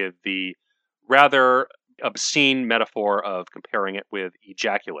 with the rather obscene metaphor of comparing it with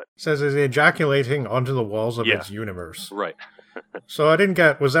ejaculate. It says it's ejaculating onto the walls of its universe. Right. So I didn't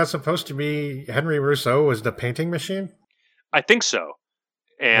get, was that supposed to be Henry Rousseau as the painting machine? I think so.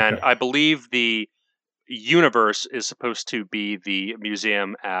 And I believe the universe is supposed to be the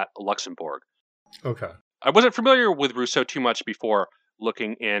museum at Luxembourg. Okay. I wasn't familiar with Rousseau too much before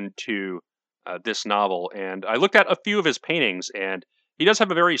looking into this novel, and I looked at a few of his paintings, and he does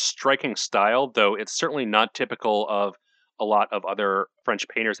have a very striking style, though it's certainly not typical of a lot of other French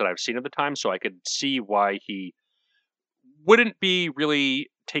painters that I've seen at the time, so I could see why he wouldn't be really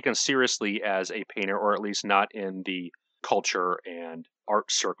taken seriously as a painter, or at least not in the culture and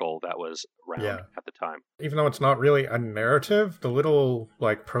art circle that was around Yeah. at the time. Even though it's not really a narrative, the little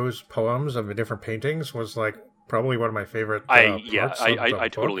like prose poems of the different paintings was like probably one of my favorite parts of the I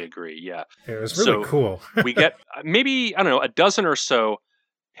book. totally agree. Yeah. It was really cool. We get maybe, I don't know, a dozen or so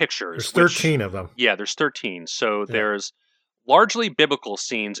pictures. There's 13 of them. Yeah, there's 13. So there's largely biblical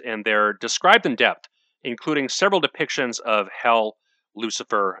scenes, and they're described in depth, including several depictions of hell,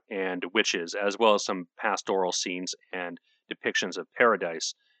 Lucifer, and witches, as well as some pastoral scenes and depictions of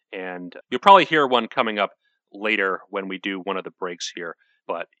paradise. And you'll probably hear one coming up later when we do one of the breaks here.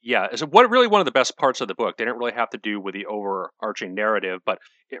 But yeah, so one of the best parts of the book, they didn't really have to do with the overarching narrative, but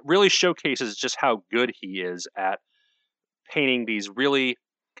it really showcases just how good he is at painting these really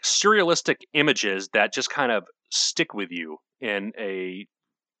surrealistic images that just kind of stick with you in a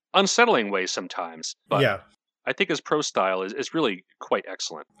unsettling way sometimes. But yeah. I think his prose style is really quite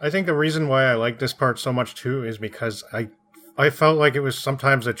excellent. I think the reason why I like this part so much too is because I felt like it was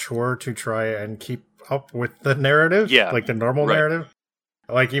sometimes a chore to try and keep up with the narrative, like the normal narrative.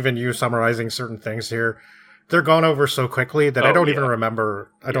 Like even you summarizing certain things here, they're gone over so quickly that I don't even remember.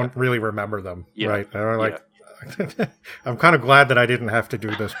 I don't really remember them, right? And I'm like, I'm kind of glad that I didn't have to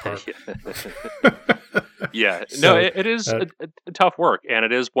do this part. No, it is a tough work, and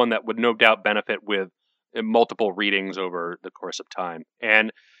it is one that would no doubt benefit with multiple readings over the course of time.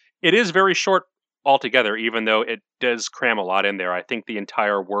 And it is very short altogether, even though it does cram a lot in there. I think the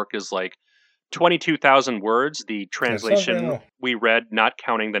entire work is like 22,000 words. The translation we read, not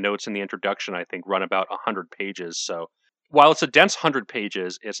counting the notes in the introduction, I think run about 100 pages. So while it's a dense 100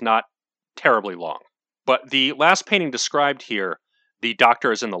 pages, it's not terribly long. But the last painting described here, The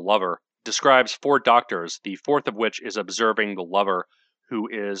Doctors and the Lover, describes 4 doctors, the fourth of which is observing the lover, who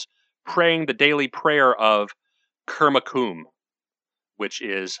is praying the daily prayer of Kermakum, which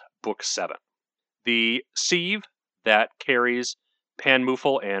is Book 7. The sieve that carries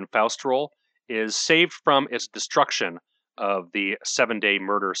Panmuffel and Faustrol is saved from its destruction of the 7-day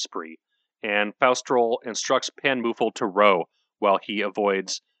murder spree, and Faustrol instructs Panmuffel to row while he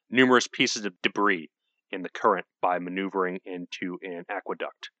avoids numerous pieces of debris in the current by maneuvering into an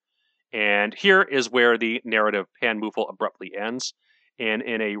aqueduct. And here is where the narrative Panmuffel abruptly ends, and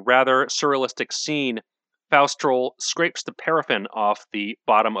in a rather surrealistic scene, Faustrol scrapes the paraffin off the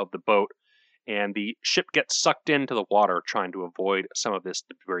bottom of the boat, and the ship gets sucked into the water trying to avoid some of this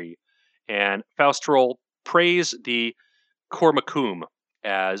debris. And Faustrol prays the Cormacum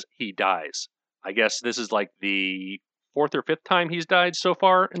as he dies. I guess this is like the 4th or 5th time he's died so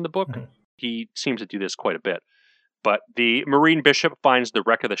far in the book. Mm-hmm. He seems to do this quite a bit. But the Marine Bishop finds the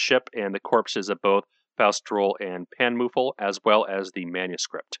wreck of the ship and the corpses of both Faustrol and Panmuffel, as well as the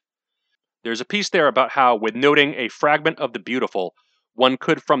manuscript. There's a piece there about how, with noting a fragment of the beautiful, one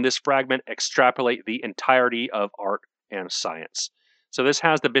could from this fragment extrapolate the entirety of art and science. So this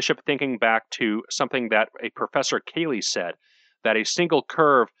has the bishop thinking back to something that a Professor Cayley said, that a single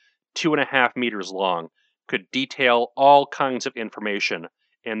curve 2.5 meters long could detail all kinds of information,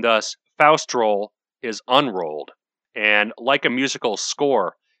 and thus Faustrol is unrolled. And like a musical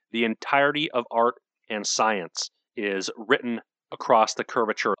score, the entirety of art and science is written across the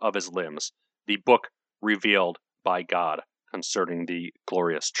curvature of his limbs, the book revealed by God concerning the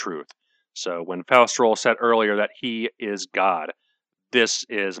glorious truth. So when Faustrol said earlier that he is God, this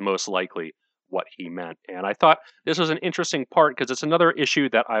is most likely what he meant. And I thought this was an interesting part because it's another issue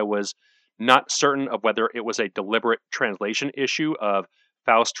that I was not certain of whether it was a deliberate translation issue of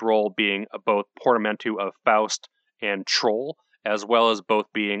Faustrol being both portmanteau of Faust and troll, as well as both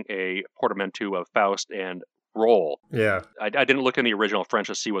being a portmanteau of Faust and roll. Yeah. I didn't look in the original French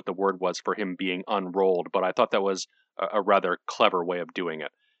to see what the word was for him being unrolled, but I thought that was a rather clever way of doing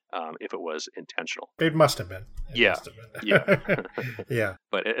it, if it was intentional. It must have been. Yeah. Yeah.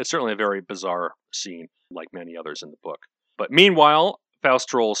 But it's certainly a very bizarre scene, like many others in the book. But meanwhile,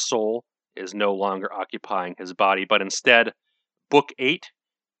 Faustrol's soul is no longer occupying his body, but instead, Book 8,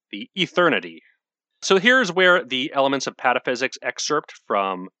 the Eternity. So here's where the Elements of Pataphysics excerpt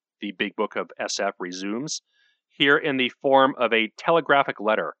from the Big Book of SF resumes. Here in the form of a telegraphic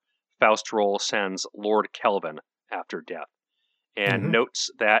letter, Faustrol sends Lord Kelvin after death, and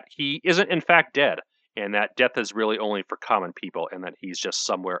notes that he isn't in fact dead, and that death is really only for common people, and that he's just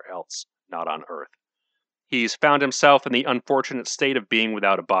somewhere else, not on Earth. He's found himself in the unfortunate state of being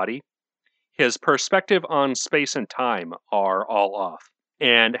without a body. his perspective on space and time are all off,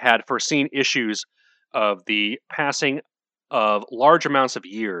 and had foreseen issues of the passing of large amounts of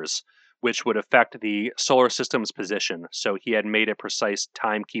years, which would affect the solar system's position. So he had made a precise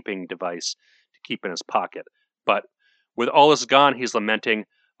timekeeping device to keep in his pocket. But with all this gone, he's lamenting,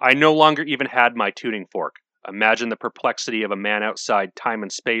 I no longer even had my tuning fork. Imagine the perplexity of a man outside time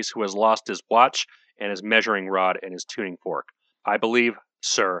and space who has lost his watch and his measuring rod and his tuning fork. I believe,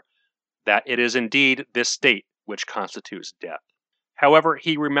 sir, that it is indeed this state which constitutes death. However,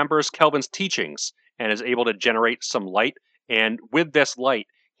 he remembers Kelvin's teachings and is able to generate some light, and with this light,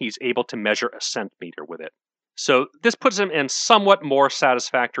 he's able to measure a centimeter with it. So this puts him in somewhat more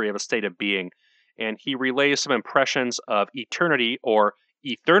satisfactory of a state of being, and he relays some impressions of eternity, or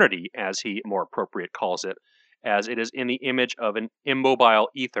ethernity, as he more appropriate calls it, as it is in the image of an immobile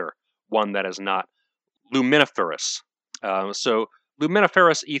ether, one that is not luminiferous. So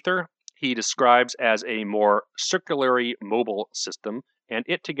luminiferous ether he describes as a more circularly mobile system, and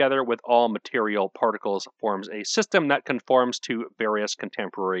it together with all material particles forms a system that conforms to various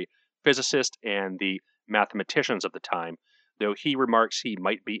contemporary physicists and the mathematicians of the time, though he remarks he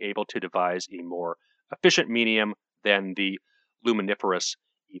might be able to devise a more efficient medium than the luminiferous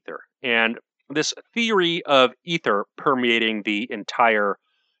ether. And this theory of ether permeating the entire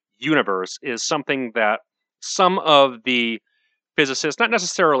universe is something that some of the physicists, not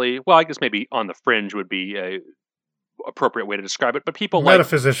necessarily, well, I guess maybe on the fringe would be a appropriate way to describe it, but people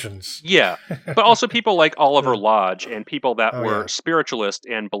metaphysicians. But also people like Oliver Lodge and people that were spiritualists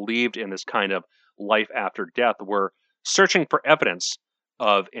and believed in this kind of life after death were searching for evidence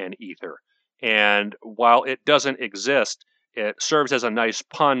of an ether. And while it doesn't exist, it serves as a nice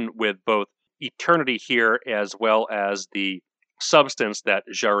pun with both eternity here as well as the substance that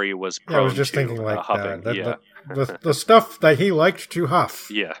Jarry was prone to. I was just thinking like huffing. The stuff that he liked to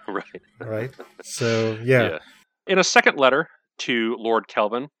huff. Yeah, right. Right? So, yeah. In a second letter to Lord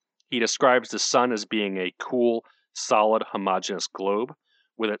Kelvin, he describes the sun as being a cool, solid, homogeneous globe,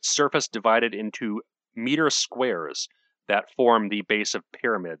 with its surface divided into meter squares that form the base of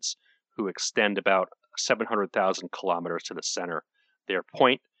pyramids, who extend about 700,000 kilometers to the center, their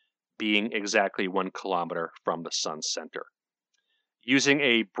point being exactly 1 kilometer from the sun's center. Using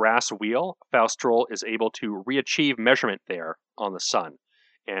a brass wheel, Faustrol is able to re-achieve measurement there on the sun,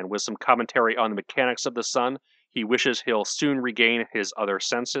 and with some commentary on the mechanics of the sun, he wishes he'll soon regain his other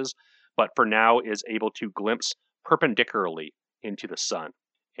senses, but for now is able to glimpse perpendicularly into the sun.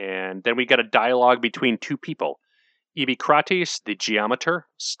 And then we get a dialogue between two people. Iphicrates, the geometer,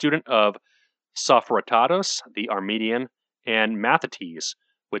 student of Sophrotatos, the Armenian, and Mathetes,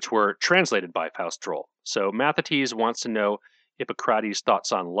 which were translated by Faustrol. So Mathetes wants to know Iphicrates'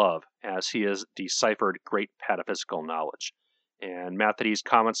 thoughts on love, as he has deciphered great pataphysical knowledge. And Mathetes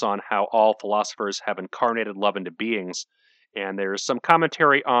comments on how all philosophers have incarnated love into beings, and there's some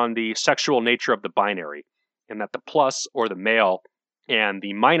commentary on the sexual nature of the binary, and that the plus, or the male, and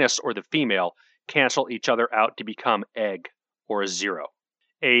the minus, or the female, cancel each other out to become egg, or a zero.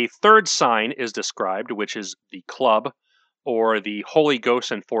 A third sign is described, which is the club, or the Holy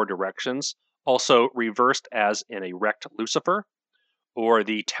Ghost in 4 directions, also reversed as an erect Lucifer, or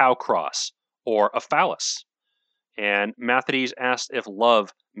the Tau cross, or a phallus. And Mathetes asks if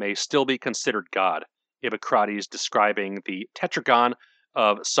love may still be considered God, Iphicrates describing the tetragon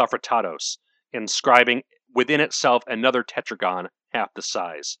of Sophrotatos, inscribing within itself another tetragon half the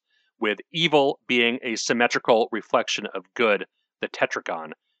size, with evil being a symmetrical reflection of good, the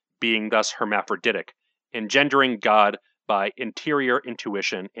tetragon, being thus hermaphroditic, engendering God by interior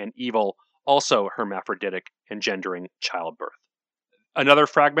intuition, and evil also hermaphroditic, engendering childbirth. Another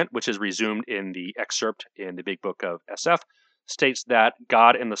fragment, which is resumed in the excerpt in the Big Book of SF, states that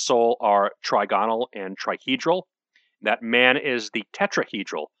God and the soul are trigonal and trihedral, that man is the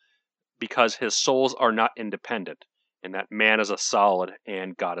tetrahedral because his souls are not independent, and that man is a solid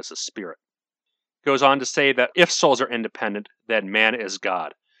and God is a spirit. Goes on to say that if souls are independent, then man is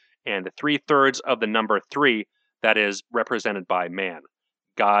God, and the 3/3 of the number 3 that is represented by man.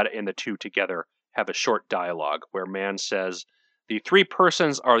 God and the two together have a short dialogue where man says, "The 3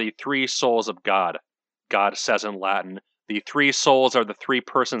 persons are the 3 souls of God." God says in Latin, "The 3 souls are the 3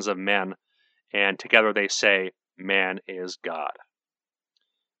 persons of men," and together they say, "Man is God."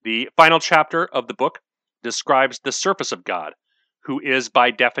 The final chapter of the book describes the surface of God, who is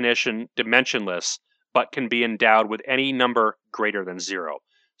by definition dimensionless, but can be endowed with any number greater than 0.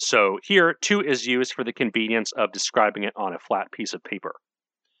 So here, 2 is used for the convenience of describing it on a flat piece of paper.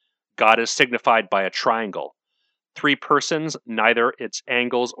 God is signified by a triangle. 3 persons, neither its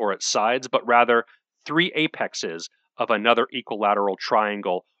angles or its sides, but rather 3 apexes of another equilateral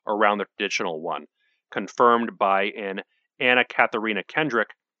triangle around the traditional one, confirmed by an Anna Katharina Kendrick,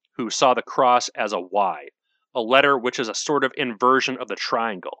 who saw the cross as a Y, a letter which is a sort of inversion of the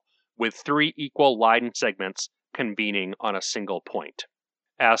triangle, with 3 equal line segments convening on a single point.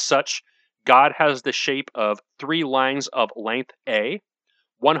 As such, God has the shape of 3 lines of length A,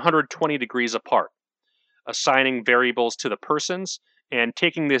 120 degrees apart. Assigning variables to the persons and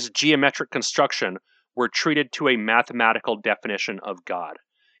taking this geometric construction, we're treated to a mathematical definition of God,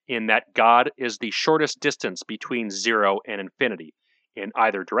 in that God is the shortest distance between 0 and infinity, in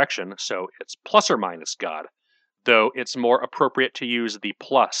either direction, so it's plus or minus God, though it's more appropriate to use the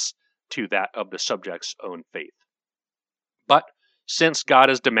plus to that of the subject's own faith. But since God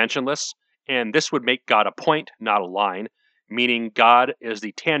is dimensionless, and this would make God a point, not a line, meaning God is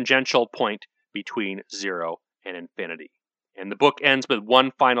the tangential point between 0 and infinity. And the book ends with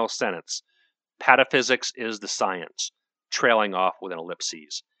one final sentence: pataphysics is the science, trailing off with an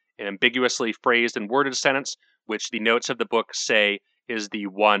ellipses, an ambiguously phrased and worded sentence which the notes of the book say is the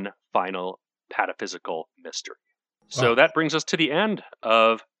one final pataphysical mystery. So that brings us to the end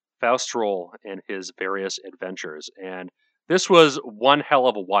of Faustrol and his various adventures. And this was one hell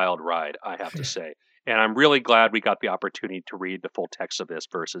of a wild ride, I have to say. And I'm really glad we got the opportunity to read the full text of this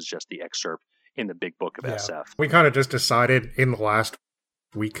versus just the excerpt in the big book of SF. We kind of just decided in the last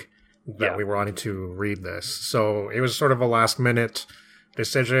week that we wanted to read this. So it was sort of a last minute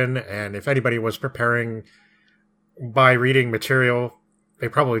decision. And if anybody was preparing by reading material, they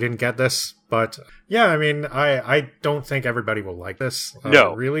probably didn't get this. But yeah, I mean, I don't think everybody will like this.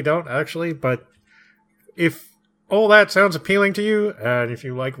 No. I really don't, actually. But if all that sounds appealing to you, and if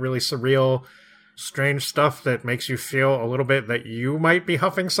you like really surreal, strange stuff that makes you feel a little bit that you might be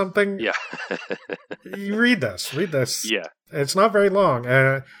huffing something, you read this. Yeah. It's not very long.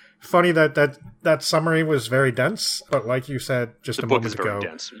 Funny that summary was very dense, but like you said just a moment ago,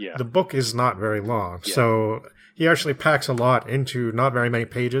 dense. Yeah. The book is not very long. Yeah. So he actually packs a lot into not very many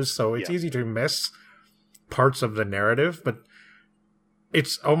pages, so it's easy to miss parts of the narrative, but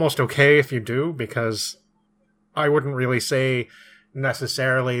it's almost okay if you do, because I wouldn't really say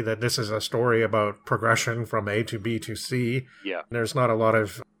necessarily that this is a story about progression from A to B to C. Yeah. There's not a lot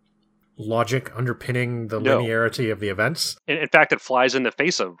of logic underpinning the linearity of the events. In fact, it flies in the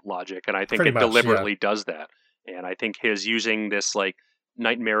face of logic, and I think Pretty much, deliberately does that. And I think his using this like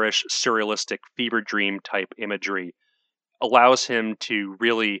nightmarish, surrealistic, fever dream type imagery allows him to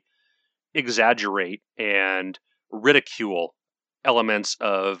really exaggerate and ridicule elements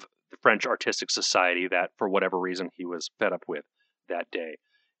of the French artistic society that, for whatever reason, he was fed up with that day.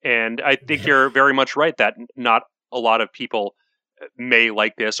 And I think you're very much right that not a lot of people may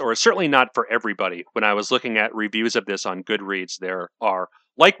like this, or certainly not for everybody. When I was looking at reviews of this on Goodreads, there are,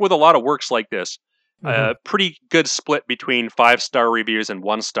 like with a lot of works like this, pretty good split between 5-star reviews and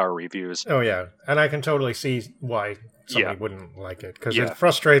 1-star reviews. Oh, yeah. And I can totally see why somebody wouldn't like it, because it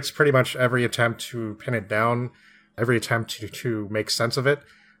frustrates pretty much every attempt to pin it down, every attempt to make sense of it.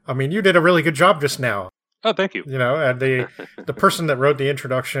 I mean, you did a really good job just now. Oh, thank you. You know, and the person that wrote the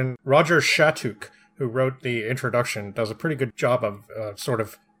introduction, Roger Shattuck, who wrote the introduction, does a pretty good job of sort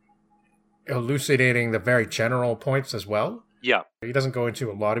of elucidating the very general points as well. Yeah. He doesn't go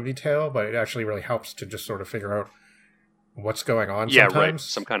into a lot of detail, but it actually really helps to just sort of figure out what's going on sometimes. Right.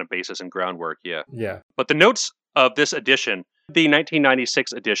 Some kind of basis and groundwork, Yeah. But the notes of this edition, the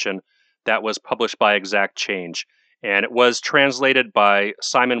 1996 edition that was published by Exact Change, and it was translated by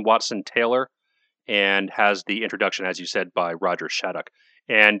Simon Watson Taylor and has the introduction, as you said, by Roger Shattuck.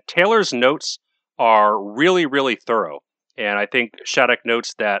 And Taylor's notes are really, really thorough. And I think Shattuck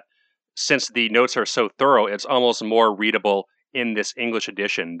notes that since the notes are so thorough, it's almost more readable in this English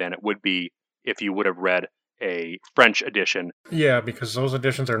edition than it would be if you would have read a French edition. Yeah, because those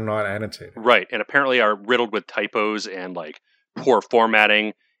editions are not annotated. Right, and apparently are riddled with typos and like poor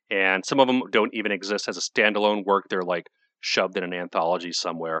formatting, and some of them don't even exist as a standalone work. They're like shoved in an anthology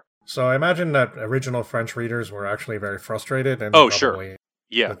somewhere. So I imagine that original French readers were actually very frustrated. And sure.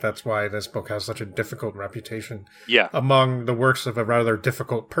 Yeah. That's why this book has such a difficult reputation among the works of a rather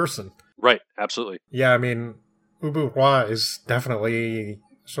difficult person. Right, absolutely. Yeah, I mean, Ubu Roi is definitely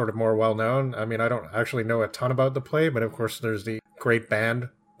sort of more well-known. I mean, I don't actually know a ton about the play, but of course there's the great band,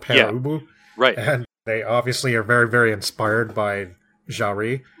 Père Ubu. Right. And they obviously are very, very inspired by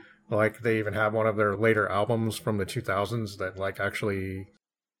Jarry. Like, they even have one of their later albums from the 2000s that, like, actually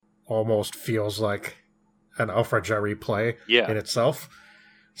almost feels like an Alfred Jarry play in itself.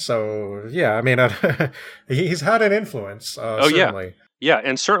 So, yeah, I mean, he's had an influence, certainly. Yeah,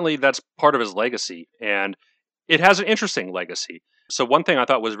 and certainly that's part of his legacy, and it has an interesting legacy. So one thing I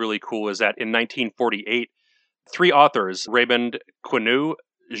thought was really cool is that in 1948, 3 authors, Raymond Queneau,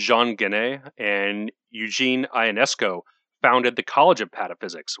 Jean Genet and Eugene Ionesco founded the College of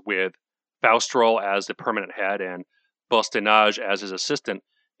Pataphysics with Faustrol as the permanent head and Bostenage as his assistant.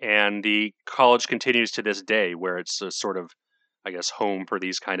 And the college continues to this day, where it's a sort of, I guess, home for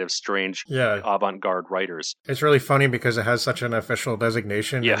these kind of strange avant-garde writers. It's really funny because it has such an official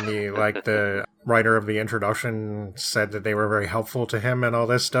designation, and the writer of the introduction said that they were very helpful to him and all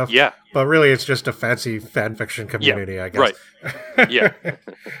this stuff. Yeah. But really, it's just a fancy fan fiction community, I guess. Right. Yeah.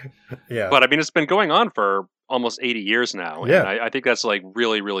 Yeah. But I mean, it's been going on for almost 80 years now. Yeah. And I think that's like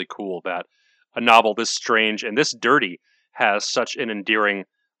really, really cool that a novel this strange and this dirty has such an endearing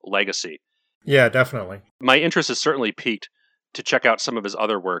legacy. Yeah, definitely. My interest is certainly piqued to check out some of his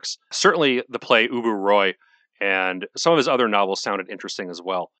other works. Certainly the play Ubu Roy and some of his other novels sounded interesting as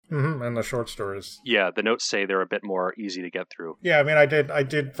well. Mm-hmm. And the short stories. Yeah, the notes say they're a bit more easy to get through. Yeah, I mean, I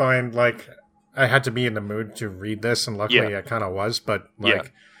did find, like, I had to be in the mood to read this, and luckily I kind of was, but,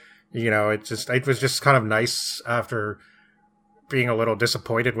 like, you know, it was just kind of nice after being a little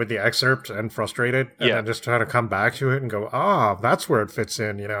disappointed with the excerpt and frustrated, and then just trying to come back to it and go, that's where it fits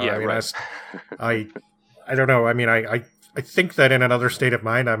in, you know? Yeah, I mean, right. I don't know. I mean, I think that in another state of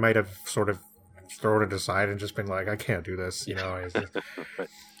mind, I might have sort of thrown it aside and just been like, I can't do this, you know? Right.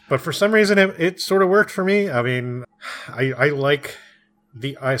 But for some reason, it sort of worked for me. I mean,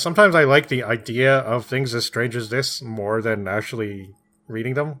 sometimes I like the idea of things as strange as this more than actually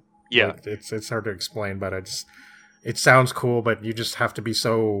reading them. Yeah. Like, it's hard to explain, but it sounds cool, but you just have to be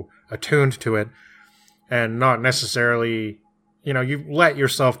so attuned to it and not necessarily, you know, you let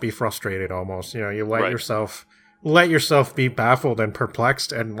yourself be frustrated almost, you know, you let yourself be baffled and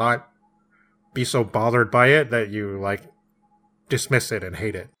perplexed and not be so bothered by it that you, like, dismiss it and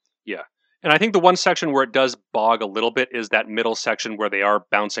hate it. Yeah. And I think the one section where it does bog a little bit is that middle section where they are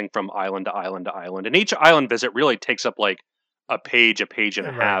bouncing from island to island to island. And each island visit really takes up like a page and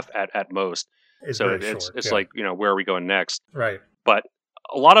a half at most. It's like, you know, where are we going next? Right. But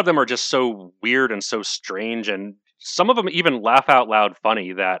a lot of them are just so weird and so strange, and some of them even laugh out loud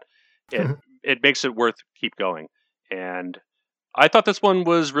funny that it makes it worth keep going. And I thought this one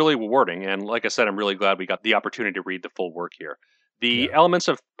was really rewarding, and like I said, I'm really glad we got the opportunity to read the full work here. The Elements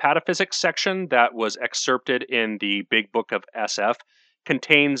of Pataphysics section that was excerpted in the Big Book of SF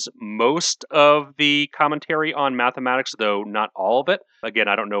contains most of the commentary on mathematics, though not all of it. Again,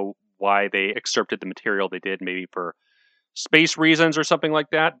 I don't know why they excerpted the material they did, maybe for space reasons or something like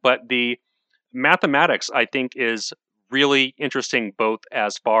that. But the mathematics, I think, is really interesting, both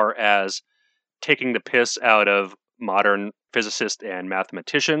as far as taking the piss out of modern physicists and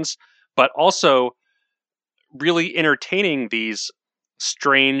mathematicians, but also really entertaining these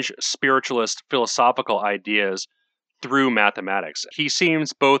strange spiritualist philosophical ideas through mathematics. He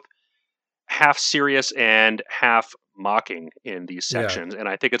seems both half serious and half mocking in these sections, and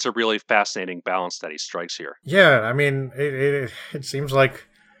I think it's a really fascinating balance that he strikes here. Yeah, I mean, it seems like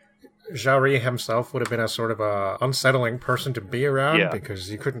Jarry himself would have been a sort of a unsettling person to be around because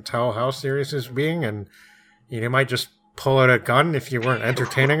you couldn't tell how serious he was being, and you might just pull out a gun if you weren't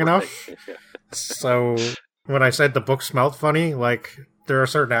entertaining enough. So when I said the book smelled funny, like, there are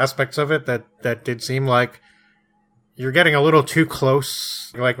certain aspects of it that did seem like you're getting a little too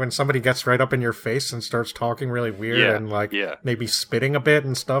close, like when somebody gets right up in your face and starts talking really weird and maybe spitting a bit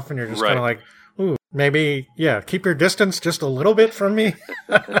and stuff, and you're just kind of like, ooh, maybe, keep your distance just a little bit from me.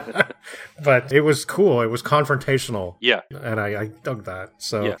 But it was cool. It was confrontational. Yeah. And I dug that.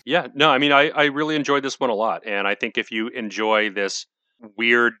 So yeah. No, I mean, I really enjoyed this one a lot. And I think if you enjoy this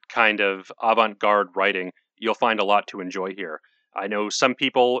weird kind of avant-garde writing, you'll find a lot to enjoy here. I know some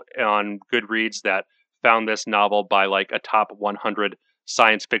people on Goodreads that found this novel by like a top 100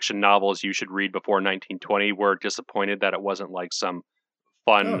 science fiction novels you should read before 1920 were disappointed that it wasn't like some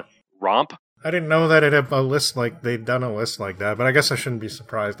fun romp. I didn't know that it had a list they'd done a list like that, but I guess I shouldn't be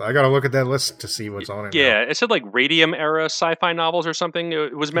surprised. I got to look at that list to see what's on it. Yeah, it said like Radium era sci-fi novels or something.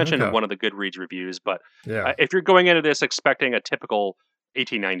 It was mentioned in one of the Goodreads reviews, but if you're going into this expecting a typical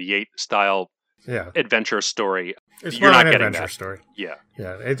 1898 style adventure story, you're not getting that story. Yeah,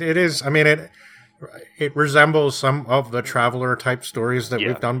 it is. I mean, it resembles some of the Traveler type stories that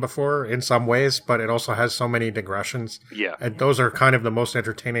we've done before in some ways, but it also has so many digressions. Yeah. And those are kind of the most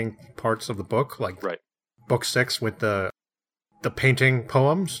entertaining parts of the book, like book 6 with the painting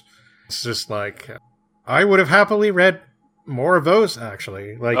poems. It's just like, I would have happily read more of those,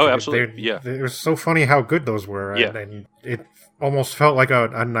 actually. Like, absolutely. It was so funny how good those were. And it almost felt like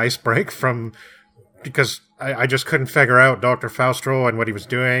a nice break from, because I just couldn't figure out Dr. Faustrol and what he was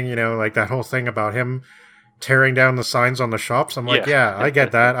doing, like that whole thing about him tearing down the signs on the shops. I'm like, yeah, I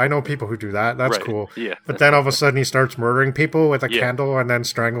get that. I know people who do that. That's Right. cool. Yeah. But then all of a sudden he starts murdering people with a Yeah. candle and then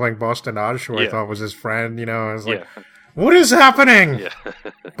strangling Bostonage, who I Yeah. thought was his friend. I was like, Yeah. what is happening? Yeah.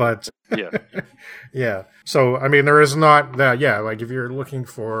 But Yeah. yeah. So, I mean, there is not that, like if you're looking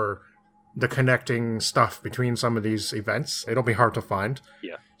for the connecting stuff between some of these events, it'll be hard to find.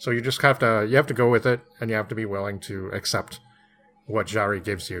 Yeah. So you just have to go with it, and you have to be willing to accept what Jari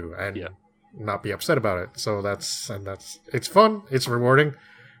gives you and Yeah. not be upset about it. So it's fun. It's rewarding.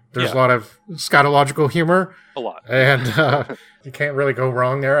 There's Yeah. a lot of scatological humor, A lot. and you can't really go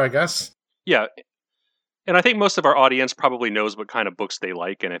wrong there, I guess. Yeah. And I think most of our audience probably knows what kind of books they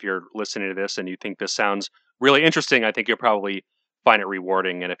like. And if you're listening to this and you think this sounds really interesting, I think you'll probably find it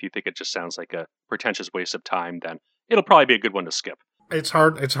rewarding. And if you think it just sounds like a pretentious waste of time, then it'll probably be a good one to skip. It's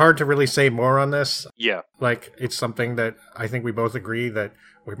hard to really say more on this. Yeah. Like, it's something that I think we both agree that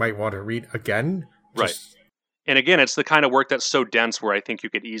we might want to read again. Right. And again, it's the kind of work that's so dense where I think you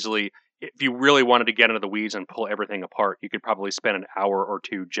could easily, if you really wanted to get into the weeds and pull everything apart, you could probably spend an hour or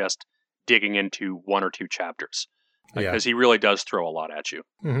two just digging into one or two chapters. Yeah. Because he really does throw a lot at you.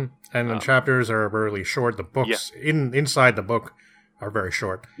 Mm-hmm. And the chapters are really short. The books inside the book are very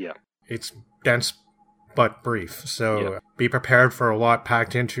short. Yeah. It's dense but brief. So be prepared for a lot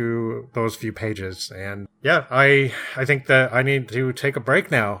packed into those few pages. And yeah, I think that I need to take a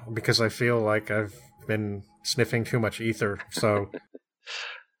break now because I feel like I've been sniffing too much ether. So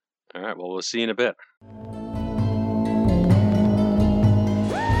All right. Well, we'll see you in a bit.